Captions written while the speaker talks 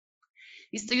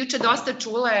Vi ste juče dosta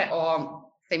čule o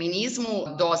feminizmu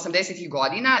do 80.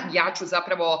 godina. Ja ću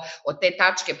zapravo od te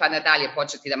tačke pa nadalje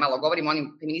početi da malo govorim o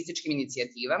onim feminističkim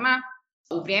inicijativama.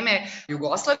 U vrijeme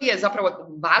Jugoslavije zapravo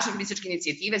važne feminističke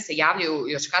inicijative se javljaju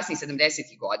još kasnijih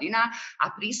 70. godina, a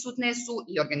prisutne su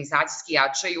i organizacijski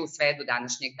jačaju sve do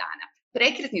današnjeg dana.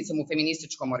 Prekretnicom u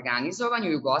feminističkom organizovanju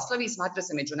u Jugoslaviji smatra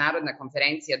se Međunarodna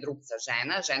konferencija Društva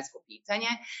žena, žensko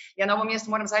pitanje. Ja na ovom mjestu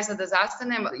moram zaista da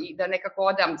zastanem i da nekako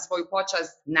odam svoju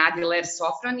počast Nadi Ler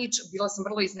Sofronić. Bila sam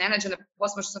vrlo iznenađena,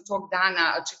 posebno što sam tog dana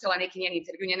čitala neki njen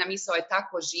intervju, njena misao je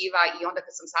tako živa i onda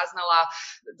kad sam saznala,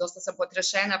 dosta sam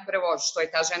potrešena prvo što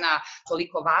je ta žena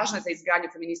toliko važna za izgradnju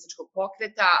feminističkog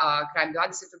pokreta, a krajem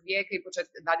 20. vijeka i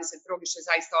početak 21. što je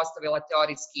zaista ostavila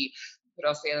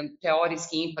prosto jedan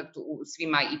teorijski impakt u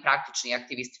svima i praktični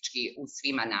aktivistički u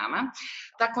svima nama.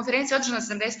 Ta konferencija je održana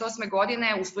 78. godine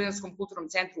u Studentskom kulturnom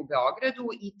centru u Beogradu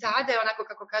i tada je, onako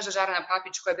kako kaže Jelena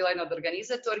Višnjić, koja je bila jedna od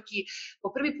organizatorki, po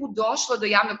prvi put došlo do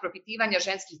javnog propitivanja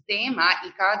ženskih tema i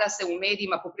kada se u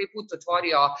medijima po prvi put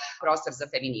otvorio prostor za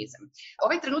feminizam.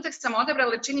 Ovaj trenutak sam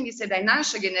odabrala, čini mi se da je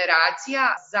naša generacija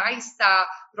zaista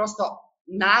prosto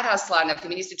narasla na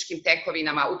feminističkim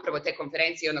tekovinama upravo te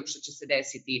konferencije i onog što će se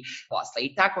desiti posle.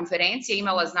 I ta konferencija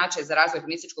imala značaj za razvoj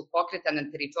feminističkog pokreta na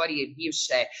teritoriji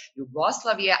bivše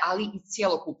Jugoslavije, ali i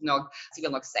cjelokupnog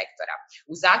civilnog sektora.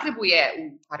 U Zagrebu je,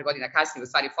 par godina kasnije, u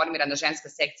stvari formirana ženska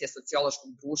sekcija sociološkog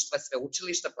društva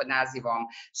sveučilišta pod nazivom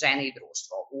Žene i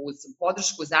društvo. Uz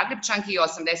podršku Zagrebčanki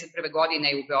 81. godine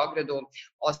je u Beogradu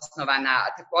osnovana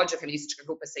također feministička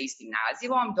grupa sa istim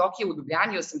nazivom, dok je u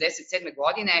Ljubljani 87.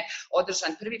 godine održan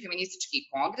prvi feministički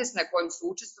kongres na kojem su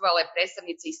učestvovale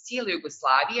predstavnice iz cijele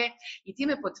Jugoslavije i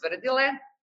time potvrdile,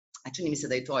 a čini mi se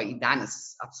da je to i danas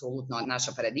apsolutno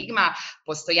naša paradigma,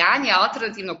 postojanje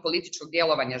alternativnog političkog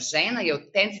djelovanja žena i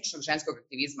autentičnog ženskog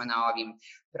aktivizma na ovim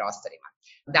prostorima.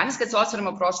 Danas kad se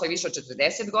osvrnemo, prošlo je više od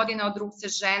 40 godina od Društva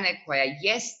žene, koja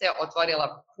jeste otvorila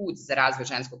put za razvoj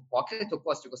ženskog pokreta u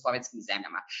postjugoslovenskim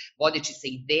zemljama. Vodeći se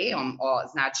idejom o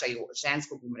značaju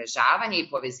ženskog umrežavanja i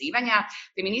povezivanja,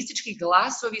 feministički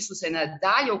glasovi su se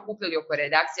nadalje okupljali oko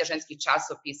redakcija ženskih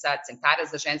časopisa, centara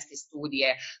za ženske studije,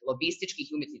 lobističkih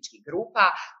i umjetničkih grupa,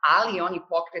 ali i oni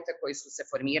pokreta koji su se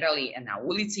formirali na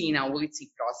ulici i na ulici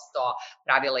prosto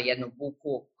pravila jednu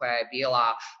buku koja je bila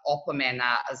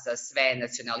opomena za sve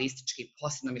nacionalističke i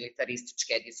posebno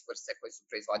militarističke diskurse koji su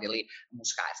proizvodili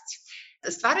muškarci.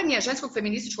 Stvaranje ženskog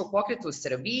feminističkog pokreta u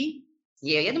Srbiji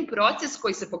je jedan proces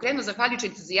koji se pokrenuo zahvaljujući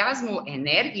entuzijazmu,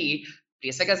 energiji,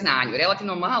 prije svega znanju,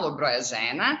 relativno malog broja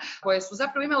žena, koje su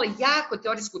zapravo imale jako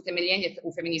teorijsko utemeljenje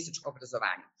u feminističkom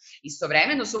obrazovanju.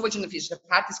 Istovremeno s uvođenjem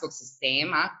partijskog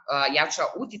sistema jača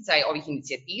uticaj ovih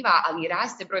inicijativa, ali i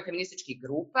raste broj feminističkih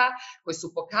grupa koje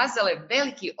su pokazale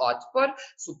veliki otpor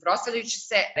suprotstavljajući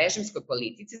se režimskoj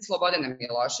politici Slobodana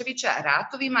Miloševića,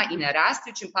 ratovima i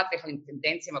narastajućim patrijarhalnim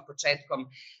tendencijama početkom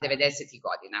 90.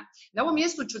 godina. Na ovom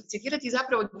mjestu ću citirati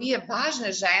zapravo dvije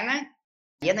važne žene.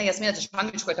 Jedna je Jasmina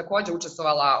Tašmanović koja je također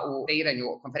učestvovala u kreiranju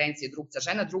konferencije Društva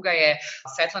žena, druga je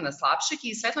Svetlana Slavšek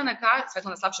i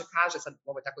Svetlana Slavšek kaže, sad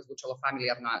ovo je tako zvučalo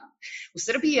familijarno, u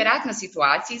Srbiji je ratna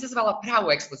situacija izazvala pravu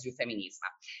eksploziju feminizma.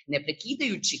 Ne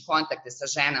prekidajući kontakte sa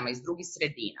ženama iz drugih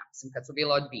sredina, kad su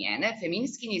bile odbijene,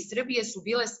 feministkinje iz Srbije su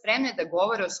bile spremne da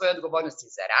govore o svojoj odgovornosti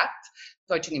za rat,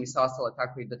 to je čini mi se ostalo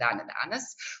tako i do dana danas,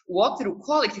 u okviru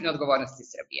kolektivne odgovornosti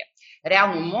Srbije.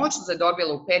 Realnu moć su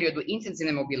zadobile u periodu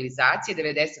intenzivne mobilizacije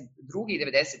 92. i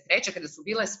 93. kada su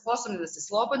bile sposobne da se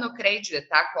slobodno kreću,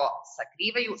 da tako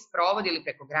sakrivaju, sprovode ili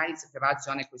preko granice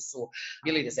prebacuju one koji su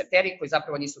bili dezerteri, koji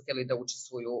zapravo nisu htjeli da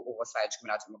učestvuju u osvajačkim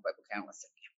ratovima koje je pokrenula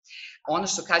Srbija. Ono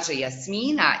što kaže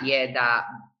Jasmina je da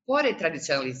pored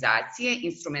tradicionalizacije,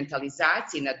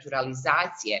 instrumentalizacije i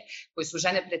naturalizacije koje su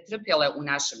žene pretrpjele u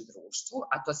našem društvu,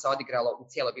 a to se odigralo u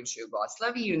cijeloj bivšoj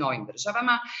Jugoslaviji i u novim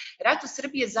državama, rat u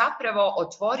Srbiji je zapravo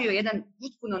otvorio jedan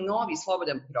potpuno novi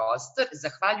slobodan prostor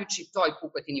zahvaljujući toj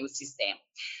pukotini u sistemu.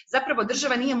 Zapravo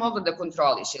država nije mogla da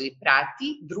kontroliše ili prati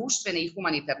društvene i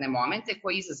humanitarne momente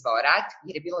koje je izazvao rat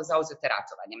jer je bila zauzeta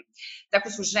ratovanjem. Tako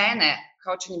su žene,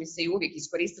 kao čini mi se i uvijek,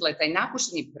 iskoristile taj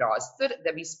napušteni prostor da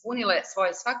bi ispunile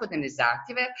svoje svakodnevne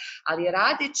zahtjeve, ali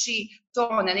radeći to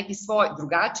na neki svoj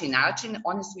drugačiji način,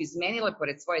 one su izmenile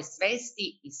pored svoje svesti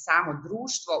i samo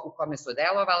društvo u kome su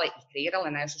delovale i kreirale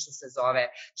nešto što se zove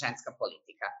ženska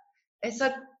politika.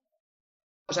 Sad,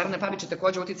 Jelena Višnjić je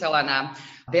također uticala na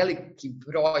veliki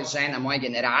broj žena moje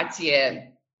generacije,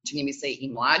 čini mi se i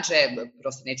mlađe,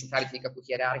 prosto neću praviti nikakvu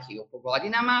hijerarhiju po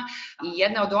godinama. I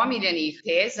jedna od omiljenih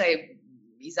teza je,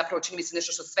 i zapravo čini mi se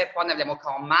nešto što sve ponavljamo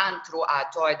kao mantru,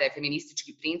 a to je da je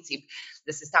feministički princip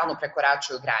da se stalno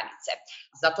prekoračuju granice.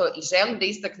 Zato i želim da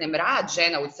istaknem rad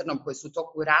žena u crnom koje su u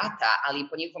toku rata, ali i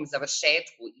po njihovom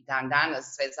završetku i dan danas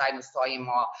sve zajedno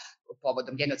stojimo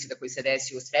povodom genocida koji se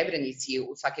desio u Srebrenici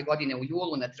svake godine u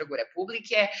julu na Trgu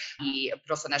Republike i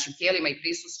prosto našim tijelima i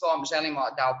prisustvom želimo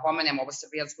da opomenemo ovo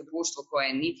srbijansko društvo koje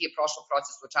niti je prošlo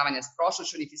proces suočavanja s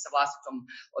prošlošću, niti sa vlastitom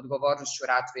odgovornošću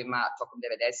ratovima tokom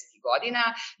 90. godina.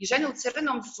 I žene u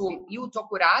crnom su i u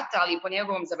toku rata, ali i po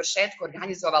njegovom završetku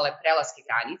organizovale prelaske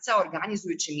granica,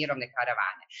 organizujući mirovne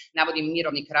karavane. Navodim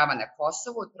mirovni karavan na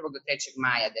Kosovu od 1. do 3.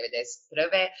 maja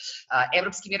 1991.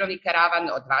 Evropski mirovni karavan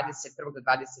od 21. do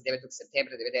 29.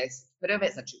 septembra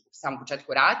 1991. Znači u samom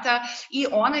početku rata, i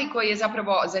onaj koji je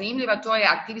zapravo zanimljiva, to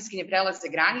je aktivistkinje prelaze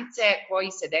granice koji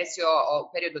se desio u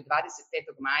periodu od 25.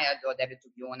 maja do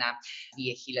 9. juna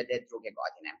 2002.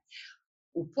 godine.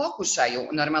 U pokušaju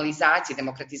normalizacije,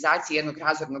 demokratizacije jednog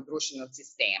razornog društvenog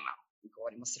sistema,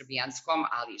 govorimo o srbijanskom,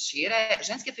 ali i šire,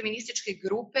 ženske feminističke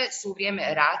grupe su u vrijeme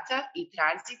rata i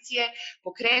tranzicije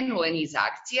pokrenule niz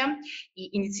akcija i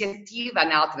inicijativa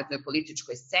na alternativnoj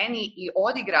političkoj sceni i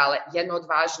odigrale jedno od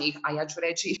važnijih, a ja ću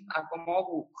reći, ako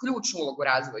mogu, ključnu ulogu u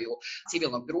razvoju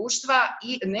civilnog društva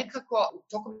i nekako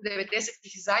tokom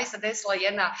 90-ih zaista desila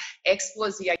jedna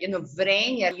eksplozija, jedno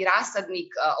vrenje i rasadnik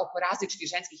oko različitih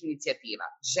ženskih inicijativa.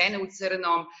 Žene u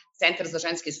crnom, Centar za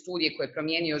ženske studije koji je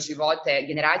promijenio živote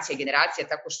generacije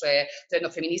tako što je to jedno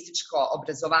feminističko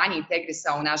obrazovanje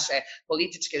integrisao u naše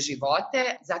političke živote.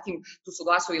 Zatim tu su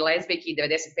glasovi lezbijki i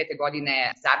 95. godine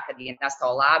Zarkad je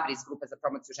nastao Labris, grupa za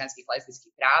promociju ženskih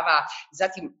lezbijskih prava.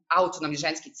 Zatim autonomni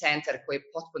ženski centar koji je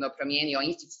potpuno promijenio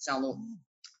institucionalnu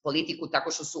politiku tako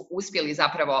što su uspjeli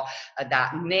zapravo da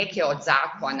neke od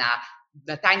zakona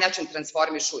na taj način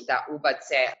transformišu da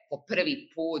ubace po prvi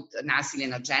put nasilje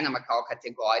nad ženama kao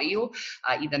kategoriju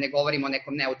i da ne govorimo o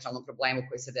nekom neutralnom problemu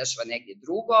koji se dešava negdje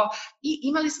drugo. I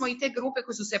imali smo i te grupe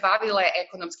koje su se bavile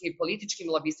ekonomskim i političkim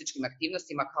lobističkim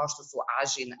aktivnostima kao što su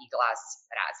Ažin i Glas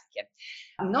razlike.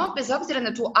 No, bez obzira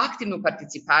na tu aktivnu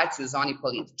participaciju u zoni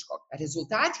političkog,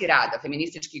 rezultati rada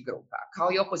feminističkih grupa, kao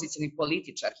i opozicionih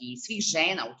političarki i svih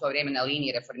žena u to vrijeme na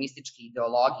liniji reformističke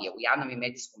ideologije u javnom i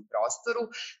medijskom prostoru,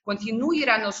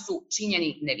 kontinuirano su činjeni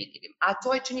nevidljivim. A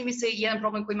to je, čini mi se, jedan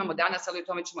problem koji imamo danas, ali o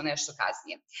tome ćemo nešto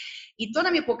kasnije. I to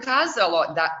nam je pokazalo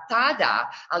da tada,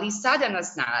 ali i sada na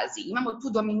snazi, imamo tu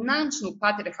dominantnu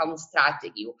patrijarhalnu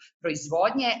strategiju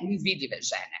proizvodnje nevidljive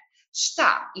žene.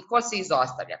 Šta i ko se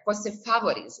izostavlja, ko se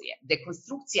favorizuje,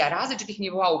 dekonstrukcija različitih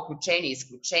nivoa uključenja i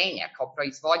isključenja kao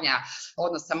proizvodnja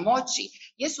odnosa moći,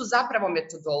 jesu zapravo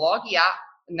metodologija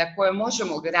na kojoj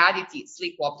možemo graditi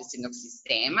sliku opresivnog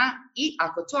sistema i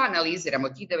ako to analiziramo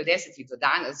od tih 90-ih do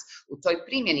danas, u toj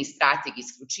primjeni strategije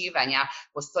isključivanja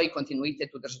postoji kontinuitet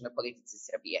u državnoj politici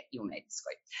Srbije i u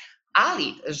medijskoj. Ali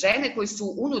žene koje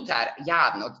su unutar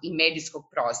javnog i medijskog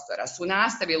prostora su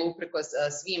nastavile uprkos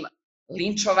svim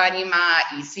linčovanjima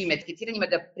i svim etiketiranjima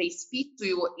da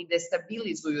preispituju i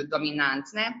destabilizuju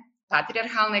dominantne,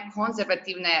 patrijarhalne,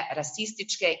 konzervativne,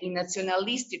 rasističke i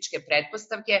nacionalističke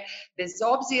pretpostavke, bez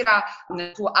obzira na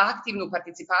tu aktivnu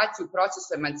participaciju u procesu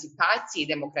emancipacije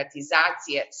i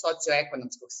demokratizacije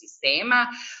socioekonomskog sistema.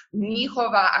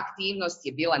 Njihova aktivnost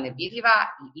je bila nevidljiva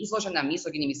i izložena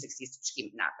mizoginim i seksističkim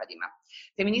napadima.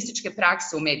 Feminističke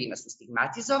prakse u medijima su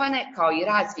stigmatizovane, kao i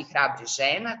rad svih hrabrih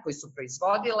žena koji su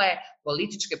proizvodile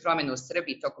političke promjene u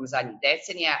Srbiji tokom zadnjih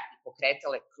decenija i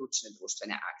pokretale ključne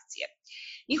društvene akcije.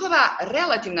 Njihova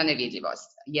relativna nevidljivost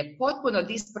je potpuno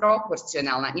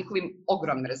disproporcionalna njihovim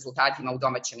ogromnim rezultatima u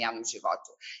domaćem javnom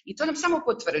životu. I to nam samo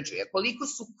potvrđuje koliko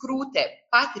su krute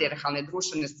patrijarhalne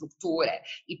društvene strukture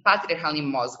i patrijarhalni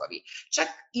mozgovi, čak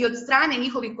i od strane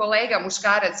njihovih kolega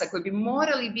muškaraca koji bi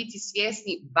morali biti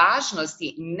svjesni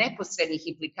važnosti neposrednih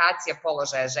implikacija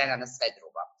položaja žena na sve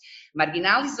drugo.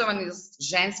 Marginalizovanost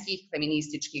ženskih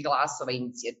feminističkih glasova i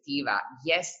inicijativa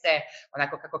jeste,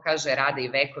 onako kako kaže Rada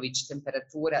Iveković,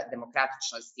 temperatura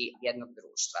demokratičnosti jednog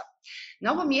društva.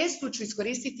 Na ovom mjestu ću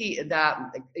iskoristiti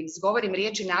da izgovorim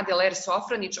riječi Nade Ler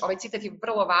Sofronić. Ovaj citat je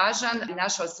vrlo važan i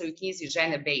našao se u knjizi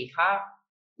Žene BiH,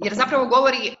 jer zapravo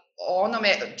govori o onome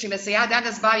čime se ja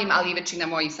danas bavim, ali i većina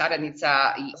mojih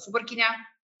saradnica i suborkinja,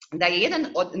 da je jedan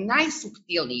od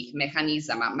najsuptilnijih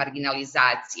mehanizama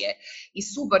marginalizacije i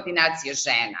subordinacije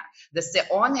žena da se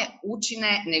one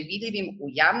učine nevidljivim u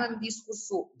javnom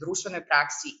diskursu, društvenoj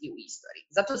praksi i u istoriji.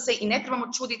 Zato se i ne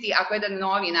trebamo čuditi ako jedan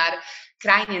novinar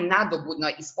krajnje nadobudno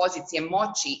iz pozicije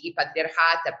moći i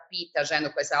patrijarhata pita ženu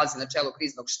koja se nalazi na čelu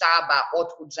kriznog štaba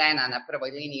otkud žena na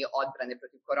prvoj liniji odbrane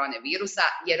protiv koronavirusa,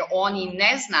 jer oni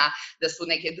ne zna da su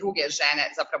neke druge žene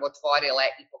zapravo otvorile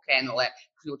i pokrenule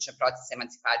ključne procese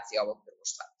emancipacije ovog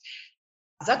društva.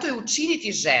 Zato je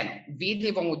učiniti ženu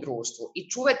vidljivom u društvu i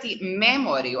čuvati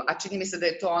memoriju, a čini mi se da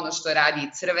je to ono što radi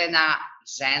Crvena,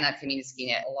 žena,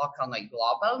 feministkinje, lokalno i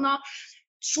globalno,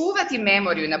 čuvati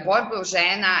memoriju na borbu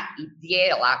žena i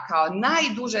dijela kao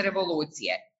najduže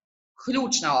revolucije,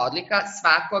 ključna odlika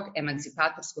svakog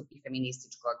emancipatorskog i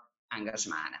feminističkog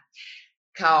angažmana.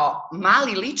 Kao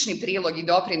mali lični prilog i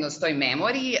doprinos toj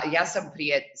memoriji, ja sam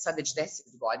prije sad već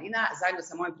 10 godina zajedno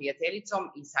sa mojom prijateljicom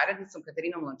i saradnicom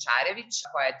Katarinom Lončarević,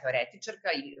 koja je teoretičarka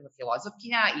i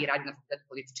filozofkinja i radi na Fakultetu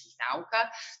političkih nauka,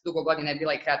 dugo godina je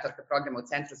bila i kreatorka programa u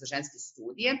Centru za ženske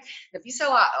studije,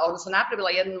 napravila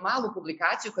jednu malu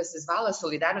publikaciju koja se zvala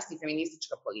Solidarnost i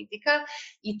feministička politika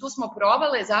i tu smo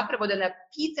probale zapravo da na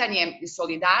pitanje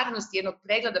solidarnosti jednog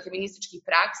pregleda feminističkih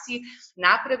praksi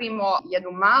napravimo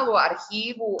jednu malu arhivu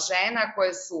žena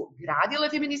koje su gradile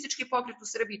feministički pokret u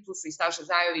Srbiji, tu su i Staša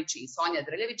Zajović i Sonja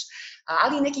Drljević,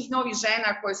 ali i nekih novih žena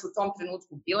koje su u tom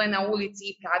trenutku bile na ulici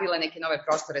i pravile neke nove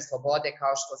prostore slobode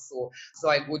kao što su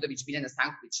Zoe Gudović, Biljana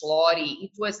Stanković-Lori i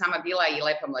tu je sama bila i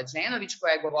Lepa Mlađenović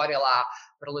koja je govorila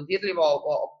vrlo dirljivo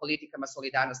o politikama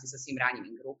solidarnosti sa svim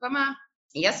ranjivim grupama.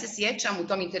 I ja se sjećam u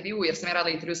tom intervjuu, jer sam ja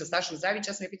radila intervju sa Stašom Zajović,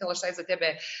 ja sam je pitala šta je za tebe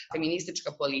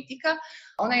feministička politika.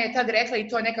 Ona je tad rekla i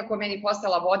to je nekako meni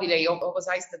postala vodilja i ovo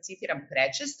zaista citiram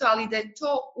prečesto, ali da je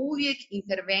to uvijek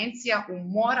intervencija u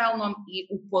moralnom i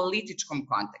u političkom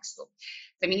kontekstu.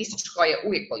 Feminističko je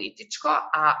uvijek političko,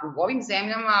 a u ovim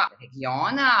zemljama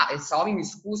regiona sa ovim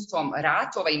iskustvom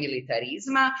ratova i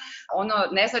militarizma, ono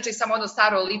ne znači samo ono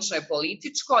staro lično je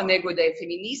političko, nego da je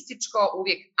feminističko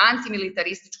uvijek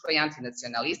antimilitarističko i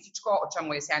antinacionalističko, o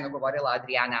čemu je sjajno govorila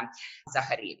Adriana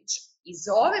Zaharijević. Iz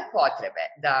ove potrebe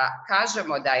da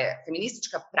kažemo da je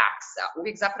feministička praksa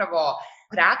uvijek zapravo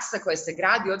praksa koja se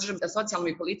gradi u određenom socijalnom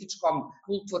i političkom,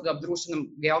 kulturnom, društvenom,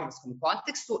 geografskom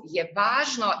kontekstu, je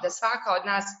važno da svaka od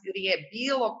nas prije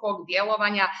bilo kog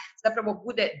djelovanja zapravo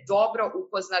bude dobro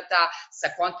upoznata sa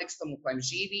kontekstom u kojem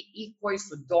živi i koji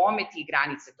su dometi i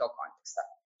granice tog konteksta.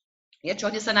 Ja ću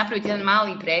ovdje sad napraviti jedan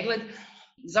mali pregled.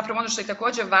 Zapravo ono što je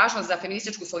također važno za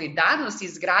feminističku solidarnost i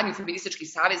izgradnju feminističkih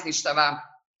savezništava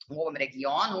u ovom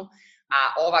regionu, a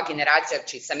ova generacija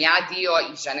čiji sam ja dio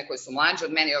i žene koje su mlađe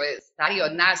od mene i ove starije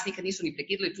od nas nikad nisu ni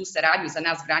prekidali tu saradnju, za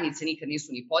nas granice nikad nisu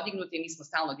ni podignute i mi smo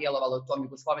stalno djelovali u tom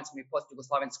jugoslovenskom i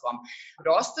postjugoslovenskom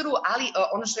prostoru, ali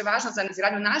ono što je važno za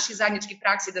izgradnju naših zajedničkih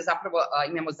praksi da zapravo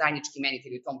imamo zajednički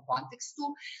imenitelj u tom kontekstu.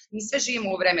 Mi sve živimo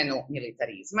u vremenu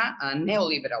militarizma,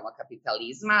 neoliberalnog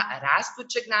kapitalizma,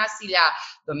 rastućeg nasilja,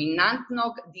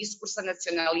 dominantnog diskursa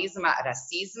nacionalizma,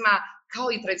 rasizma, kao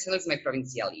i tradicionalizma i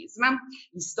provincijalizma,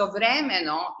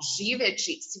 istovremeno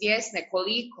živeći svjesne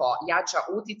koliko jača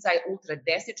uticaj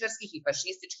ultradesničarskih i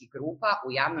fašističkih grupa u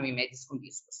javnom i medijskom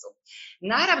diskursu.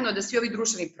 Naravno da svi ovi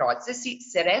društveni procesi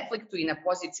se reflektuju na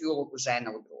poziciju i ulogu žena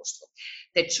u društvu.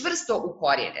 Te čvrsto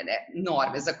ukorijenjene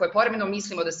norme za koje povremeno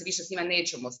mislimo da se više s njima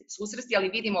nećemo susresti,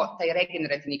 ali vidimo taj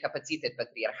regenerativni kapacitet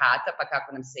patrijarhata, pa kako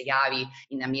nam se javi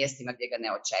i na mjestima gdje ga ne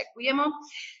očekujemo,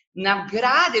 nam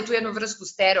grade tu jednu vrstu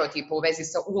stereotipa u vezi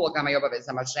sa ulogama i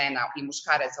obavezama žena i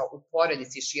muškaraca u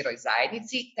porodici i široj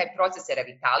zajednici. Taj proces se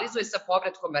revitalizuje sa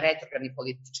povratkom retrogradnih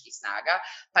političkih snaga,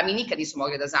 pa mi nikad nismo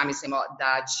mogli da zamislimo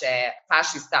da će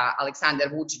fašista Aleksandar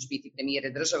Vučić biti premijer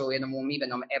države u jednom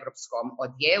umivenom evropskom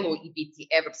odjelu i biti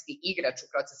evropski igrač u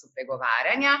procesu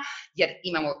pregovaranja, jer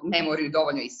imamo memoriju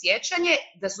dovoljno i sjećanje,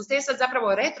 da su te sad zapravo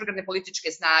retrogradne političke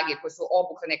snage koje su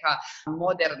obukle neka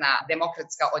moderna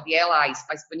demokratska odjela i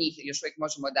ispod njih još uvijek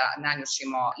možemo da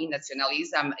nanjušimo i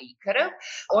nacionalizam i krv.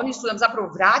 Oni su nam zapravo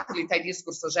vratili taj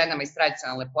diskurs o ženama iz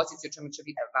tradicionalne pozicije, o čemu će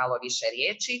biti malo više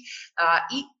riječi.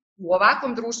 I u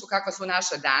ovakvom društvu kakva su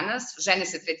naša danas, žene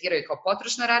se tretiraju kao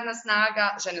potrošna radna snaga,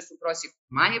 žene su u prosjeku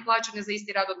manje plaćene za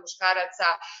isti rad od muškaraca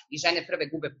i žene prve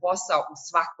gube posao u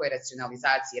svakoj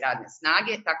racionalizaciji radne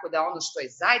snage, tako da ono što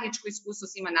je zajedničko iskustvo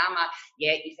svima nama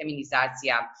je i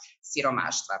feminizacija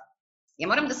siromaštva. Ja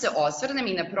moram da se osvrnem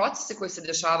i na procese koji se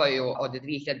dešavaju od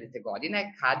 2000. godine,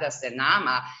 kada se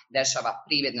nama dešava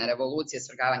privredna revolucija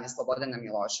svrgavanja Slobodana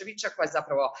Miloševića, koja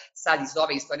zapravo sad iz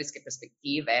ove istorijske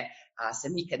perspektive se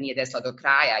nikad nije desila do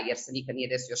kraja, jer se nikad nije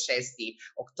desio 6.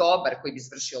 oktobar koji bi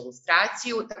izvršio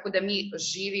lustraciju, tako da mi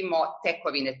živimo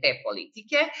tekovine te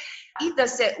politike i da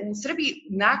se u Srbiji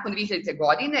nakon 2000.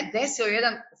 godine desio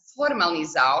jedan formalni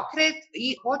zaokret i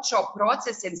počeo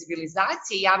proces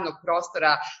senzibilizacije javnog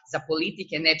prostora za politiku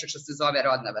politike nečeg što se zove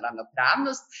rodna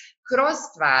ravnopravnost, kroz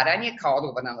stvaranje, kao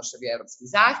odgovor na ono što je bio evropski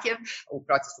zahtjev u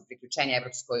procesu priključenja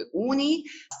Evropskoj uniji,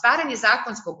 stvaranje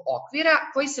zakonskog okvira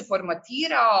koji se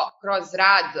formatirao kroz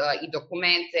rad i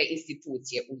dokumente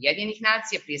institucije Ujedinjenih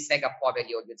nacija, prije svega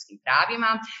Povelje o ljudskim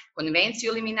pravima, Konvenciju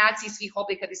o eliminaciji svih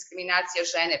oblika diskriminacije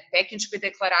žene, Pekinškoj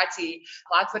deklaraciji,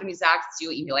 Platformi za akciju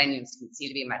i milenijumskim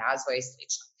ciljevima razvoja i sl.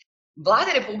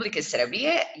 Vlada Republike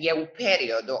Srbije je u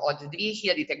periodu od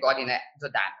 2000. godine do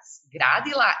danas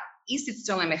gradila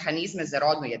institucionalne mehanizme za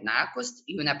rodnu jednakost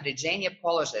i unapređenje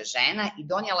položaja žena i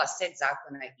donijela set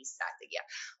zakona i strategija.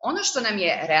 Ono što nam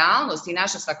je realnost i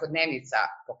naša svakodnevnica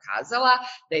pokazala,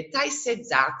 da je taj set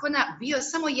zakona bio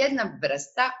samo jedna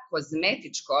vrsta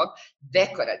kozmetičkog,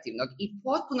 dekorativnog i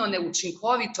potpuno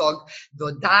neučinkovitog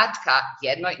dodatka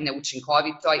jednoj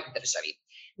neučinkovitoj državi.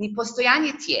 Ni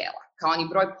postojanje tijela, kao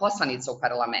ni broj poslanica u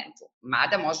parlamentu,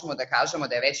 mada možemo da kažemo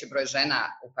da je veći broj žena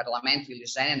u parlamentu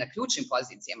ili žene na ključnim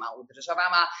pozicijama u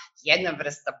državama jedna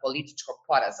vrsta političkog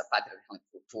poraza patrijarhalne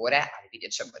kulture, ali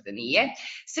vidjet ćemo da nije.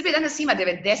 Srbija danas ima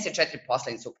 94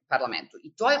 poslanica u parlamentu i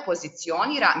to je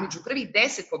pozicionira među prvih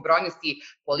 10 po brojnosti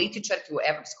političarki u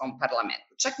Evropskom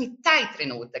parlamentu. Čak ni taj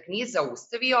trenutak nije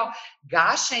zaustavio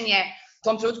gašenje u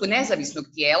tom trenutku nezavisnog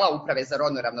tijela Uprave za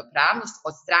rodnu ravnopravnost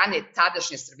od strane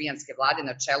tadašnje srbijanske vlade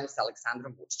na čelu sa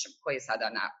Aleksandrom Vučićem, koji je sada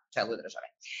na čelu države.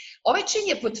 Ovaj čin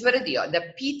je potvrdio da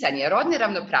pitanje rodne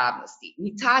ravnopravnosti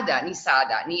ni tada, ni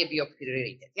sada nije bio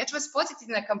prioritet. Ja ću vas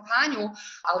podsjetiti na kampanju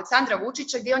Aleksandra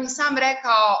Vučića gdje on je sam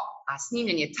rekao, a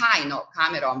snimljen je tajno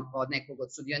kamerom od nekog od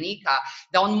sudionika,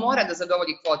 da on mora da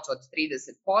zadovolji kvotu od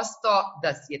 30%, da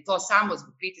je to samo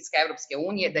zbog pritiska Evropske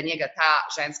unije, da njega ta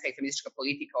ženska i feministička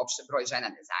politika, uopšte broj žena,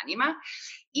 ne zanima.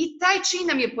 I taj čin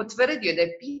nam je potvrdio da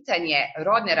je pitanje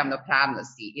rodne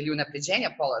ravnopravnosti ili unapređenja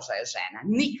položaja žena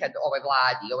nikad ovoj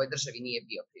vladi i ovoj državi nije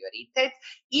bio prioritet,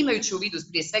 imajući u vidu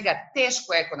prije svega tešku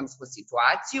ekonomsku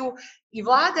situaciju. I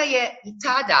vlada je i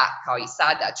tada, kao i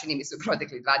sada, čini mi se u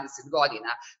proteklih 20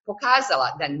 godina, pokazala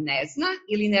da ne zna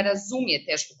ili ne razumije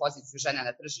tešku poziciju žena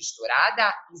na tržištu rada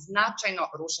i značajno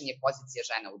rušenje pozicije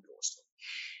žena u društvu.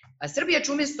 Srbija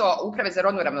će umjesto Uprave za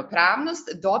rodnu ravnopravnost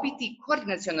dobiti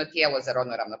koordinaciono tijelo za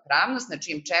rodnu ravnopravnost, na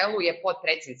čijem čelu je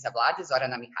potpredsjednica vlade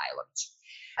Zorana Mihajlović.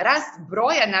 Rast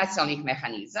broja nacionalnih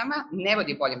mehanizama ne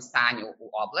vodi boljem stanju u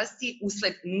oblasti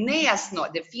usled nejasno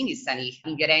definisanih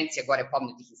ingerencija gore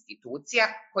pomenutih institucija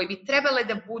koje bi trebale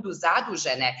da budu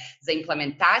zadužene za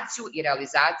implementaciju i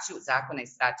realizaciju zakona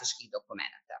i strateških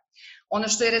dokumenata. Ono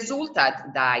što je rezultat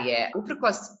da je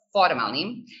uprkos formalnim,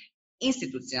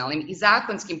 institucionalnim i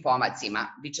zakonskim pomacima,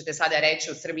 vi ćete sada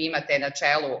reći u Srbiji imate na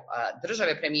čelu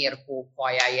države premijerku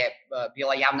koja je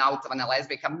bila javno autovana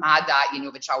lezbijka, mada je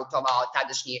nju već autovao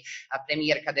tadašnji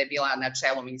premijer kada je bila na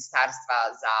čelu Ministarstva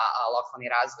za lokalni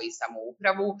razvoj i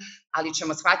samoupravu, ali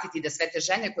ćemo shvatiti da sve te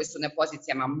žene koje su na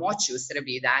pozicijama moći u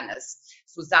Srbiji danas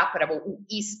su zapravo u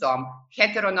istom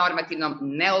heteronormativnom,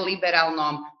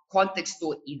 neoliberalnom kontekstu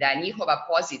i da njihova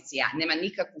pozicija nema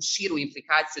nikakvu širu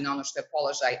implikaciju na ono što je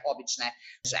položaj obične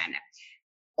žene.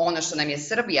 Ono što nam je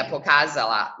Srbija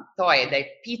pokazala, to je da je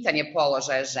pitanje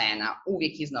položaja žena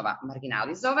uvijek iznova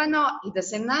marginalizovano i da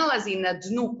se nalazi na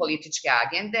dnu političke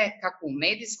agende, kako u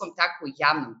medijskom, tako i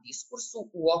javnom diskursu,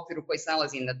 u okviru koji se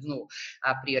nalazi na dnu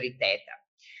prioriteta.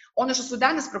 Ono što su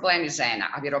danas problemi žena,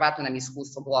 a vjerovatno nam je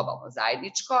iskustvo globalno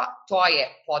zajedničko, to je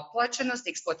potplaćenost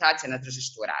i eksploatacija na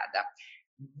tržištu rada.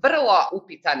 Vrlo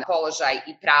upitan položaj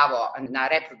i pravo na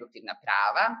reproduktivna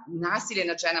prava, nasilje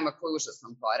nad ženama koje je u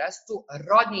užasnom porastu,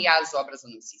 rodni jaz u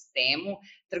obrazovnom sistemu,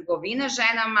 trgovina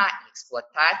ženama,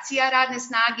 eksploatacija radne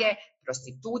snage,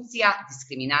 prostitucija,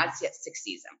 diskriminacija,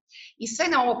 seksizam. I sve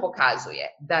na ovo pokazuje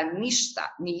da ništa,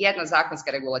 ni jedna zakonska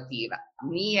regulativa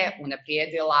nije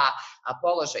unaprijedila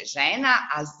položaj žena,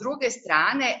 a s druge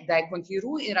strane da je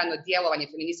kontinuirano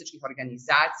djelovanje feminističkih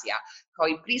organizacija kao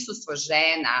i prisustvo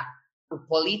žena u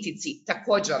politici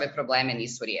također ove probleme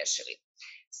nisu riješili.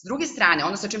 S druge strane,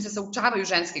 ono sa čim se suočavaju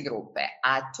ženske grupe,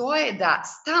 a to je da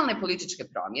stalne političke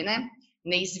promjene,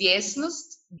 neizvjesnost,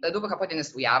 duboka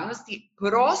podijeljenost u javnosti,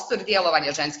 prostor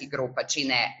djelovanja ženskih grupa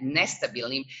čine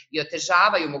nestabilnim i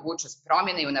otežavaju mogućnost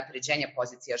promjene i unapređenja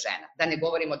pozicija žena. Da ne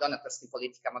govorimo o donatorskim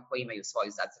politikama koji imaju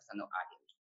svoju zacrtanu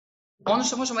agendu. Ono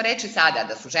što možemo reći sada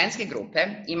da su ženske grupe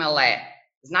imale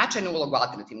značajnu ulogu u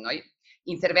alternativnoj,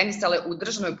 intervenisale u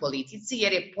državnoj politici,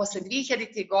 jer je posle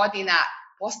 2000 godina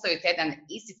postojao jedan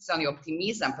institucionalni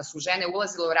optimizam, pa su žene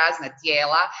ulazile u razna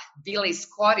tijela, bile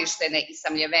iskorištene i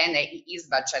samljevene i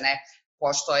izbačene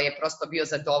pošto je prosto bio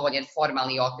zadovoljen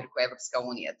formalni okvir koji je Evropska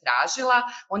unija tražila.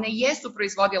 One jesu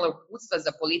proizvodile uputstva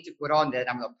za politiku rodne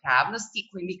ravnopravnosti,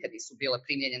 koji nikad nisu bile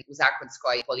primjenjene u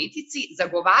zakonskoj politici,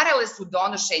 zagovarale su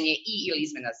donošenje ili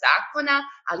izmena zakona,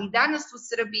 ali danas u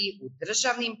Srbiji u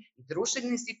državnim i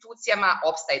društvenim institucijama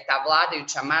opstaje ta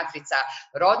vladajuća matrica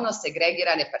rodno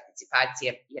segregirane participacije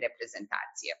i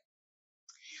reprezentacije.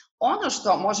 Ono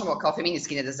što možemo kao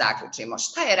feministkinje da zaključimo,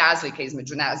 šta je razlika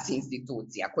između nas i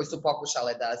institucija koje su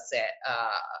pokušale da se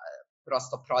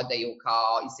prosto prodaju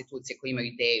kao institucije koje imaju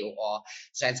ideju o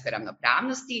ženskoj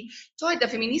ravnopravnosti, to je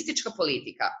da feministička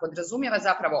politika podrazumijeva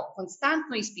zapravo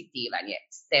konstantno ispitivanje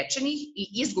stečenih i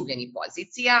izgubljenih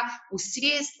pozicija u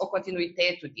svijest o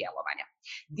kontinuitetu djelovanja.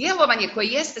 Djelovanje koje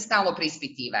jeste stalno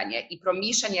preispitivanje i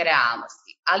promišljanje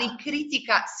realnosti, ali i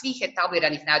kritika svih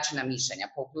etabliranih načina mišljenja,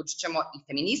 pa uključit ćemo i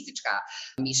feministička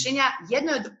mišljenja, jedno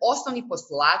je od osnovnih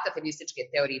postulata feminističke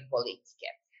teorije politike.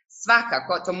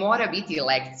 Svakako, to mora biti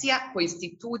lekcija koju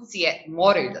institucije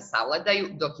moraju da savladaju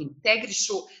dok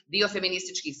integrišu dio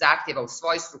feminističkih zahtjeva u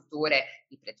svoje strukture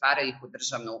i pretvaraju ih u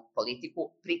državnu politiku,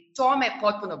 pri tome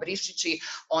potpuno brišući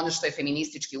ono što je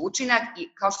feministički učinak i,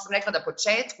 kao što sam rekla na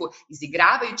početku,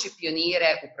 izigravajući pionire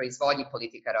u proizvodnji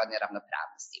politika rodne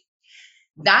ravnopravnosti.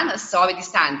 Danas, sa ove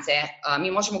distance, mi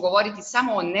možemo govoriti samo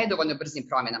o nedovoljno brzim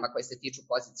promjenama koje se tiču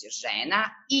pozicije žena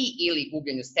ili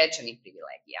gubljenju stečenih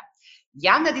privilegija.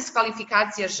 Javna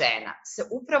diskvalifikacija žena se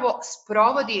upravo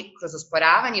sprovodi kroz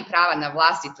osporavanje prava na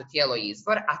vlastito tijelo i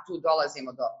izbor, a tu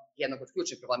dolazimo do jednog od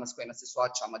ključnih problema s kojima se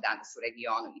suočavamo danas u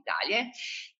regionu i dalje.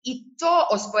 I to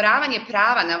osporavanje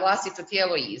prava na vlastito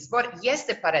tijelo i izbor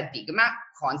jeste paradigma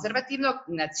konzervativnog,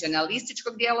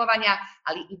 nacionalističkog djelovanja,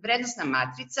 ali i vrednostna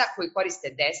matrica koju koriste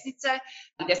desnice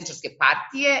i desničarske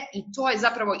partije, i to je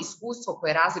zapravo iskustvo koje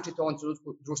je različito u ovom trenutku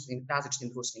različitim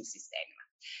društvenim sistemima.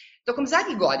 Tokom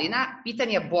zadnjih godina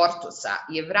pitanje abortusa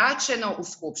je vraćeno u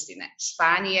skupštine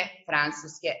Španije,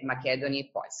 Francuske, Makedonije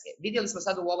i Poljske. Vidjeli smo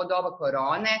sad u ovo doba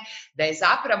korone da je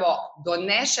zapravo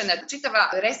donešena čitava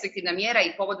restriktivna mjera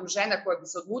i povodom žena koje bi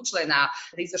se odlučile da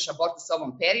izvrše abortus u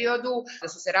ovom periodu, da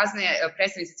su se razne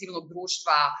predstavnice civilnog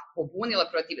društva pobunile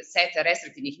protiv seta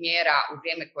restriktivnih mjera u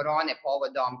vrijeme korone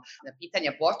povodom pitanja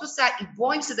abortusa, i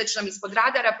bojim se da će nam ispod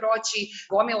radara proći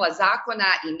gomila zakona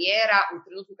i mjera u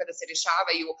trenutku kada se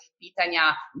rješavaju pitanja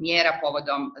mjera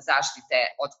povodom zaštite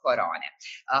od korone.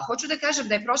 Hoću da kažem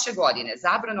da je prošle godine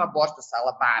zabrana abortusa u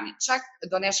Alabami čak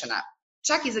donešena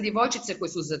čak i za djevojčice koje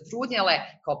su zatrudnjele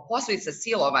kao posljedica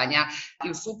silovanja, i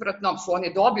u suprotnom su one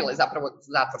dobile zapravo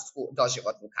zatvorsku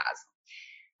doživotnu kaznu.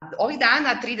 Ovih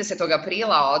dana, 30.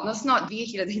 aprila, odnosno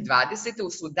 2020. u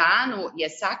Sudanu je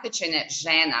sakaćena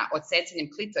žena odsecanjem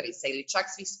klitorisa ili čak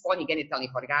svih spoljnih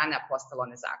genitalnih organa postalo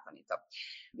nezakonito.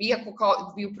 Iako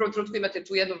vi u prvom trenutku imate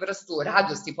tu jednu vrstu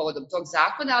radosti povodom tog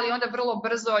zakona, ali onda vrlo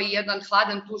brzo i jedan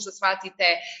hladan tuž da shvatite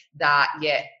da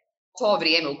je to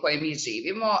vrijeme u kojem mi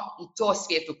živimo i to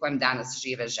svijet u kojem danas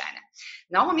žive žene.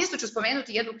 Na ovom mjestu ću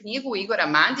spomenuti jednu knjigu Igora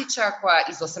Mandića koja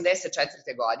iz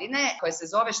 84. godine, koja se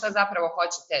zove Šta zapravo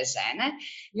hoće te žene,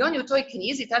 i on je u toj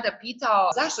knjizi tada pitao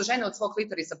zašto žene od svog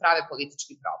klitorisa prave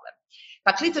politički problem.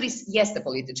 Pa klitoris jeste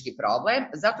politički problem,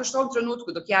 zato što u ovom trenutku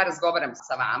dok ja razgovaram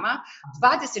sa vama,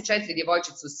 24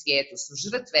 djevojčice u svijetu su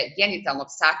žrtve genitalnog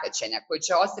sakaćenja koje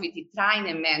će ostaviti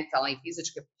trajne mentalne i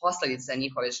fizičke posljedice na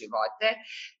njihove živote,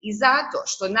 i zato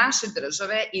što naše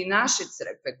države i naše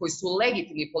crkve, koji su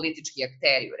legitimni politički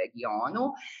akteri u regionu,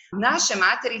 naše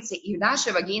materice i naše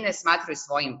vagine smatraju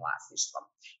svojim vlasništvom.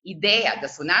 Ideja da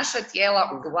su naša tijela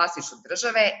u vlasništvu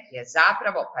države je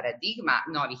zapravo paradigma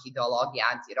novih ideologija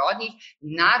antirodnih, i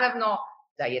naravno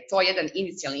da je to jedan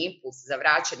inicijalni impuls za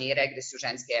vraćanje i regresiju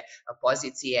ženske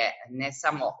pozicije ne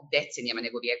samo decenijama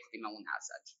nego vijekovima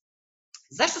unazad.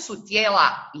 Zašto su tijela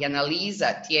i analiza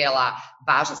tijela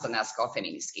važna za nas kao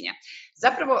feministkinja?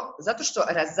 Zapravo zato što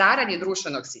razaranje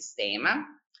društvenog sistema,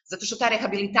 zato što ta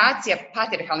rehabilitacija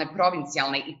patrijarhalne,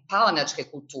 provincijalne i palanačke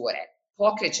kulture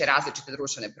pokreće različite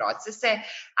društvene procese,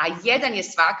 a jedan je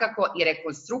svakako i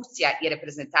rekonstrukcija i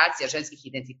reprezentacija ženskih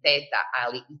identiteta,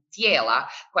 ali i tijela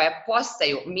koja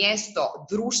postaju mjesto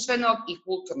društvenog i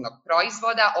kulturnog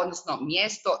proizvoda, odnosno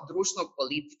mjesto društvenog,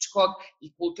 političkog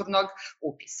i kulturnog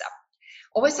upisa.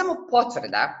 Ovo je samo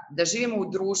potvrda da živimo u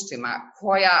društvima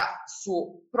koja su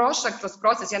prošla kroz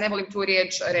proces, ja ne volim tu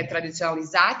riječ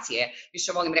retradicionalizacije,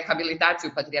 više volim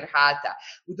rehabilitaciju patrijarhata,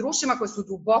 u društvima koje su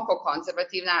duboko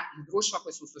konzervativna i društvima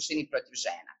koje su u suštini protiv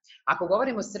žena. Ako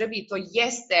govorimo o Srbiji, to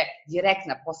jeste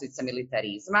direktna posljedica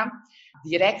militarizma,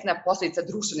 direktna posljedica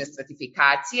društvene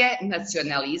stratifikacije,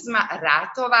 nacionalizma,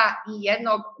 ratova i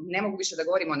jednog, ne mogu više da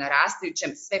govorimo o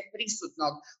narastajućem, sve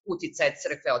prisutnog uticaja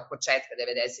crkve od početka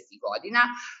 90. godina,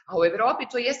 godina, a u Evropi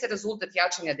to jeste rezultat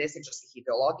jačanja desničarskih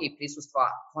ideologija i prisustva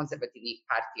konzervativnih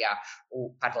partija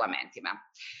u parlamentima.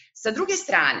 Sa druge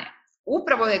strane,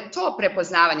 upravo je to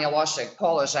prepoznavanje lošeg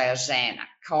položaja žena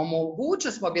kao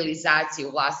mogućnost mobilizacije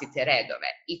u vlastite redove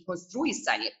i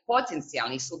konstruisanje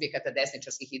potencijalnih subjekata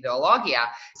desničarskih ideologija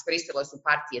iskoristile su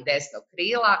partije desnog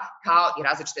krila kao i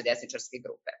različite desničarske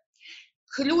grupe.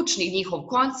 Ključni njihov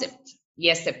koncept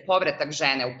jeste povratak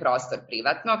žene u prostor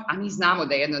privatnog, a mi znamo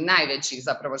da je jedno od najvećih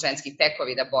zapravo ženskih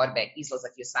tekovina borbe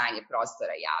izlazak i osvajanje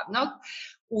prostora javnog,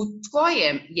 u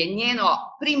kojem je njeno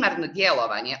primarno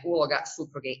djelovanje uloga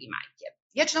supruge i majke.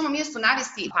 Ja ću na ovom mjestu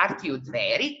navesti partiju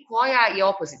Dveri, koja je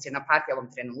opozicijna partija u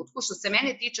ovom trenutku. Što se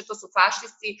mene tiče, to su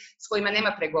fašisti s kojima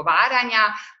nema pregovaranja,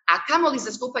 a kamoli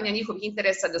zastupanja njihovih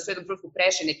interesa da su u jednom trenutku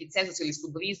prešli neki cenzus ili su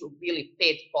blizu bili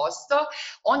 5%.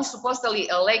 Oni su postali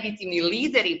legitimni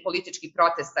lideri političkih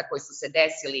protesta koji su se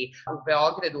desili u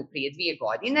Beogradu prije 2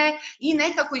 godine i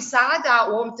nekako i sada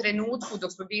u ovom trenutku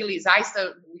dok smo bili zaista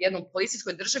u jednom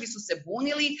policijskoj državi su se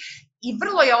bunili i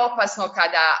vrlo je opasno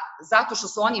kada, zato što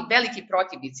su oni veliki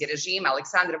protivnici režima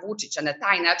Aleksandra Vučića, na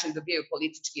taj način dobijaju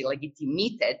politički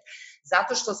legitimitet,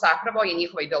 zato što zapravo je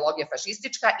njihova ideologija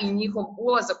fašistička i njihov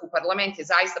ulazak u parlament je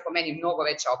zaista po meni mnogo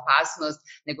veća opasnost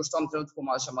nego što u ovom trenutku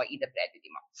možemo i da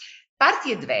predvidimo.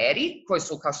 Partije Dveri, koje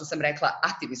su, kao što sam rekla,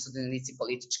 aktivni sudionici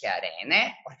političke arene,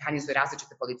 organizuju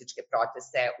različite političke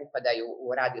proteste, upadaju u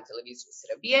radio televiziju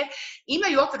Srbije,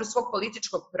 imaju u okviru svog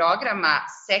političkog programa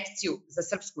sekciju za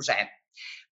srpsku ženu.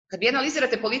 Kad vi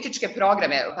analizirate političke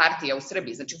programe partija u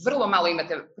Srbiji, znači vrlo malo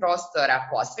imate prostora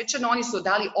posvećeno, oni su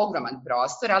dali ogroman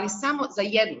prostor, ali samo za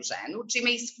jednu ženu, čime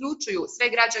isključuju sve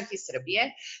građanke Srbije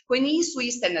koje nisu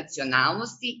iste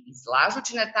nacionalnosti,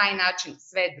 izlažući na taj način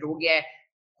sve druge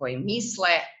koje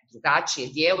misle, drugačije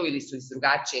djeluju ili su iz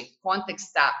drugačijeg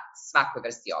konteksta svakoj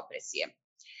vrsti opresije.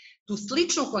 Tu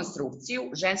sličnu konstrukciju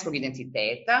ženskog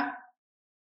identiteta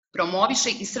promoviše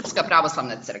i Srpska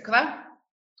pravoslavna crkva,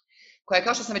 koja je,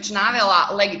 kao što sam već navela,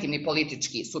 legitimni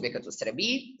politički subjekat u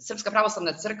Srbiji. Srpska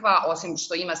pravoslavna crkva, osim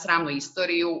što ima sramnu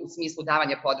istoriju u smislu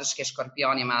davanja podrške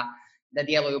škorpionima da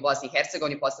djeluju u Bosni i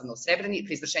Hercegovini, posebno u Srebrenici,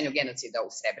 pri izvršenju genocida u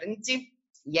Srebrenici,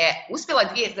 je uspjela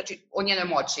znači o njenoj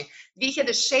moći,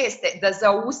 2006. da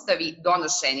zaustavi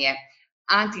donošenje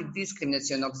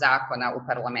antidiskriminacionog zakona u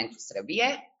parlamentu Srbije,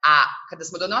 a kada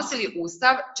smo donosili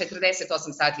Ustav,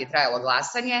 48 sati je trajalo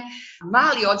glasanje,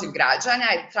 mali odziv građana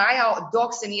je trajao dok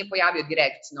se nije pojavio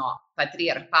direktno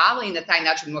patrijarh Pavle i na taj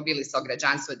način mobilisao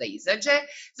građanstvo da izađe.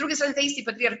 S druge strane, taj isti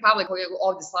patrijarh Pavle, koji je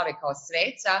ovdje slave kao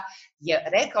sveca, je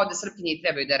rekao da Srpkinje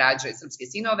trebaju da rađaju srpske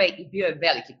sinove i bio je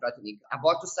veliki protivnik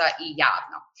abortusa i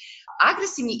javno.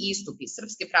 Agresivni istupi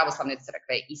Srpske pravoslavne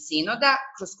crkve i sinoda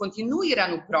kroz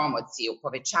kontinuiranu promociju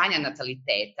povećanja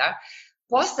nataliteta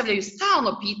postavljaju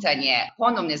stalno pitanje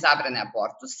ponovne zabrane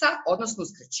abortusa, odnosno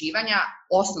uskraćivanja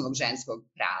osnovnog ženskog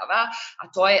prava, a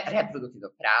to je reproduktivno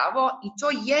pravo i to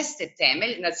jeste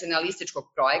temelj nacionalističkog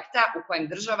projekta u kojem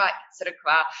država i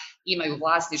crkva imaju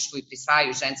vlasništvo i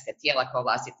prisvajaju ženska tijela kao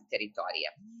vlastite teritorije.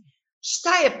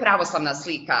 Šta je pravoslavna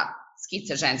slika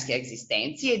skice ženske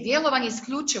egzistencije? Djelovanje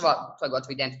isključivo, to je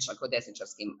gotovo identično kao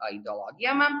desničarskim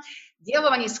ideologijama,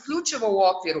 djelovanje isključivo u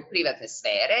okviru privatne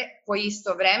sfere, koja je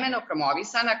istovremeno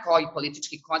promovisana kao i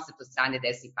politički koncept od strane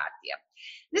desnih partija.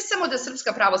 Ne samo da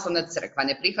Srpska pravoslavna crkva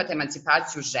ne prihvata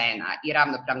emancipaciju žena i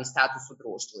ravnopravni status u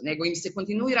društvu, nego im se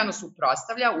kontinuirano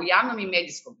suprotstavlja u javnom i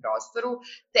medijskom prostoru,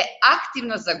 te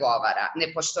aktivno zagovara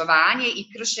nepoštovanje i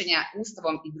kršenja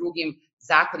Ustavom i drugim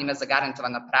zakonima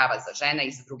zagarantovana prava za žene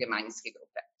i za druge manjinske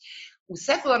grupe. U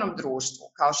sekularnom društvu,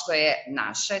 kao što je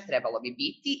naše, trebalo bi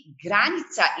biti,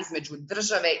 granica između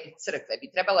države i crkve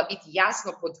bi trebala biti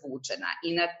jasno podvučena i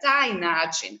na taj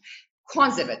način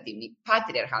konzervativni,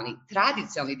 patrijarhalni,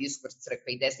 tradicionalni diskurs crkve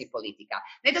i desnih politika,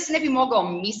 ne da se ne bi mogao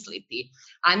misliti,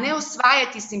 a ne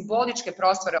osvajati simboličke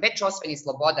prostore već osvojenih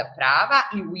sloboda prava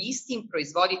i u istim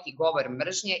proizvoditi govor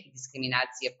mržnje i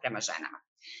diskriminacije prema ženama.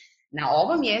 Na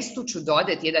ovom mjestu ću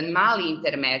dodati jedan mali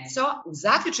intermezzo u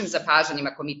zaključnim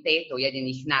zapažanjima Komiteta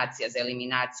Ujedinjenih nacija za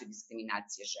eliminaciju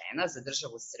diskriminacije žena za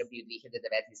državu Srbiju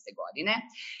 2019. godine.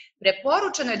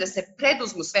 Preporučeno je da se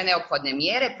preduzmu sve neophodne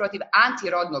mjere protiv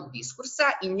antirodnog diskursa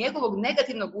i njegovog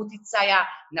negativnog uticaja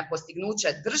na postignuća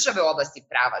države u oblasti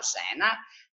prava žena,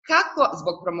 kako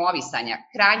zbog promovisanja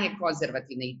krajnje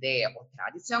konzervativne ideje o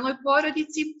tradicionalnoj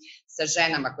porodici sa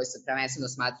ženama koje se prvenstveno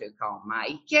smatraju kao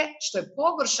majke, što je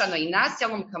pogoršano i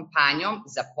nacionalnom kampanjom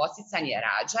za podsticanje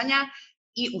rađanja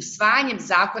i usvajanjem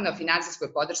zakona o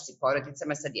finansijskoj podršci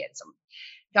porodicama sa djecom.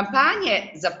 Kampanje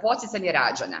za podsticanje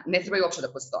rađanja ne trebaju uopšte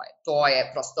da postoje. To je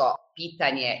prosto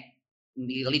pitanje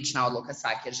lična odluka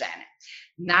svake žene.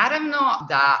 Naravno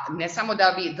da ne samo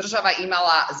da bi država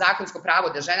imala zakonsko pravo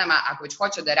da ženama, ako već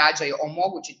hoće da rađaju,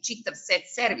 omogući čitav set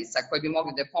servisa koji bi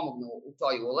mogli da je pomognu u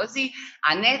toj ulozi,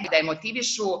 a ne da je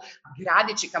motivišu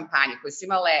gradeći kampanje koje su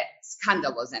imale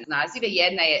skandalozne nazive.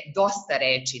 Jedna je Dosta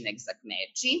reči nek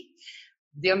zakmeči,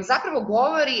 gdje vam zapravo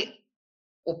govori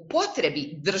o potrebi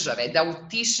države da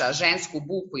utiša žensku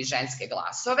buku i ženske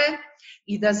glasove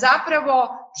i da zapravo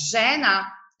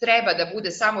žena treba da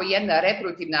bude samo jedna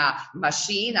reproduktivna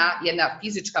mašina, jedna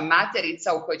fizička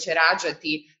materica u kojoj će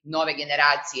rađati nove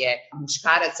generacije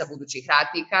muškaraca, budućih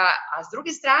ratnika, a s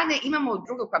druge strane imamo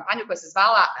drugu kampanju koja se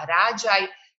zvala Rađaj,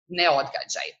 ne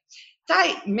odgađaj. Taj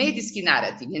medijski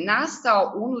narativ je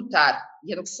nastao unutar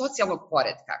jednog socijalnog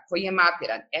poretka koji je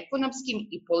mapiran ekonomskim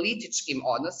i političkim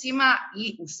odnosima i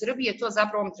u Srbiji je to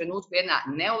zapravo u ovom trenutku jedna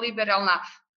neoliberalna,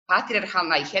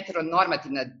 patrijarhalna i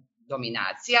heteronormativna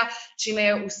dominacija, čime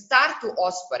je u startu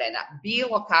osporena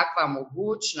bilo kakva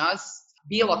mogućnost,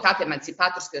 bilo kakve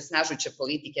emancipatorske i osnažujuće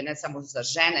politike, ne samo za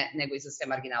žene, nego i za sve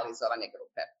marginalizovane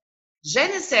grupe.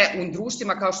 Žene se u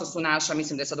društvima kao što su naša,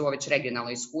 mislim da je sad ovo već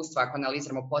regionalno iskustvo, ako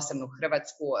analiziramo posebno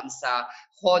Hrvatsku sa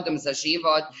hodom za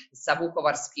život, sa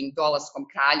vukovarskim dolaskom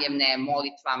kraljevne,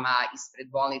 molitvama ispred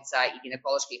bolnica i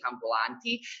ginekoloških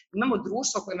ambulanti, imamo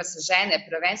društvo u kojima se žene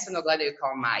prvenstveno gledaju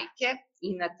kao majke i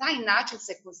na taj način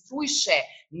se konstruiše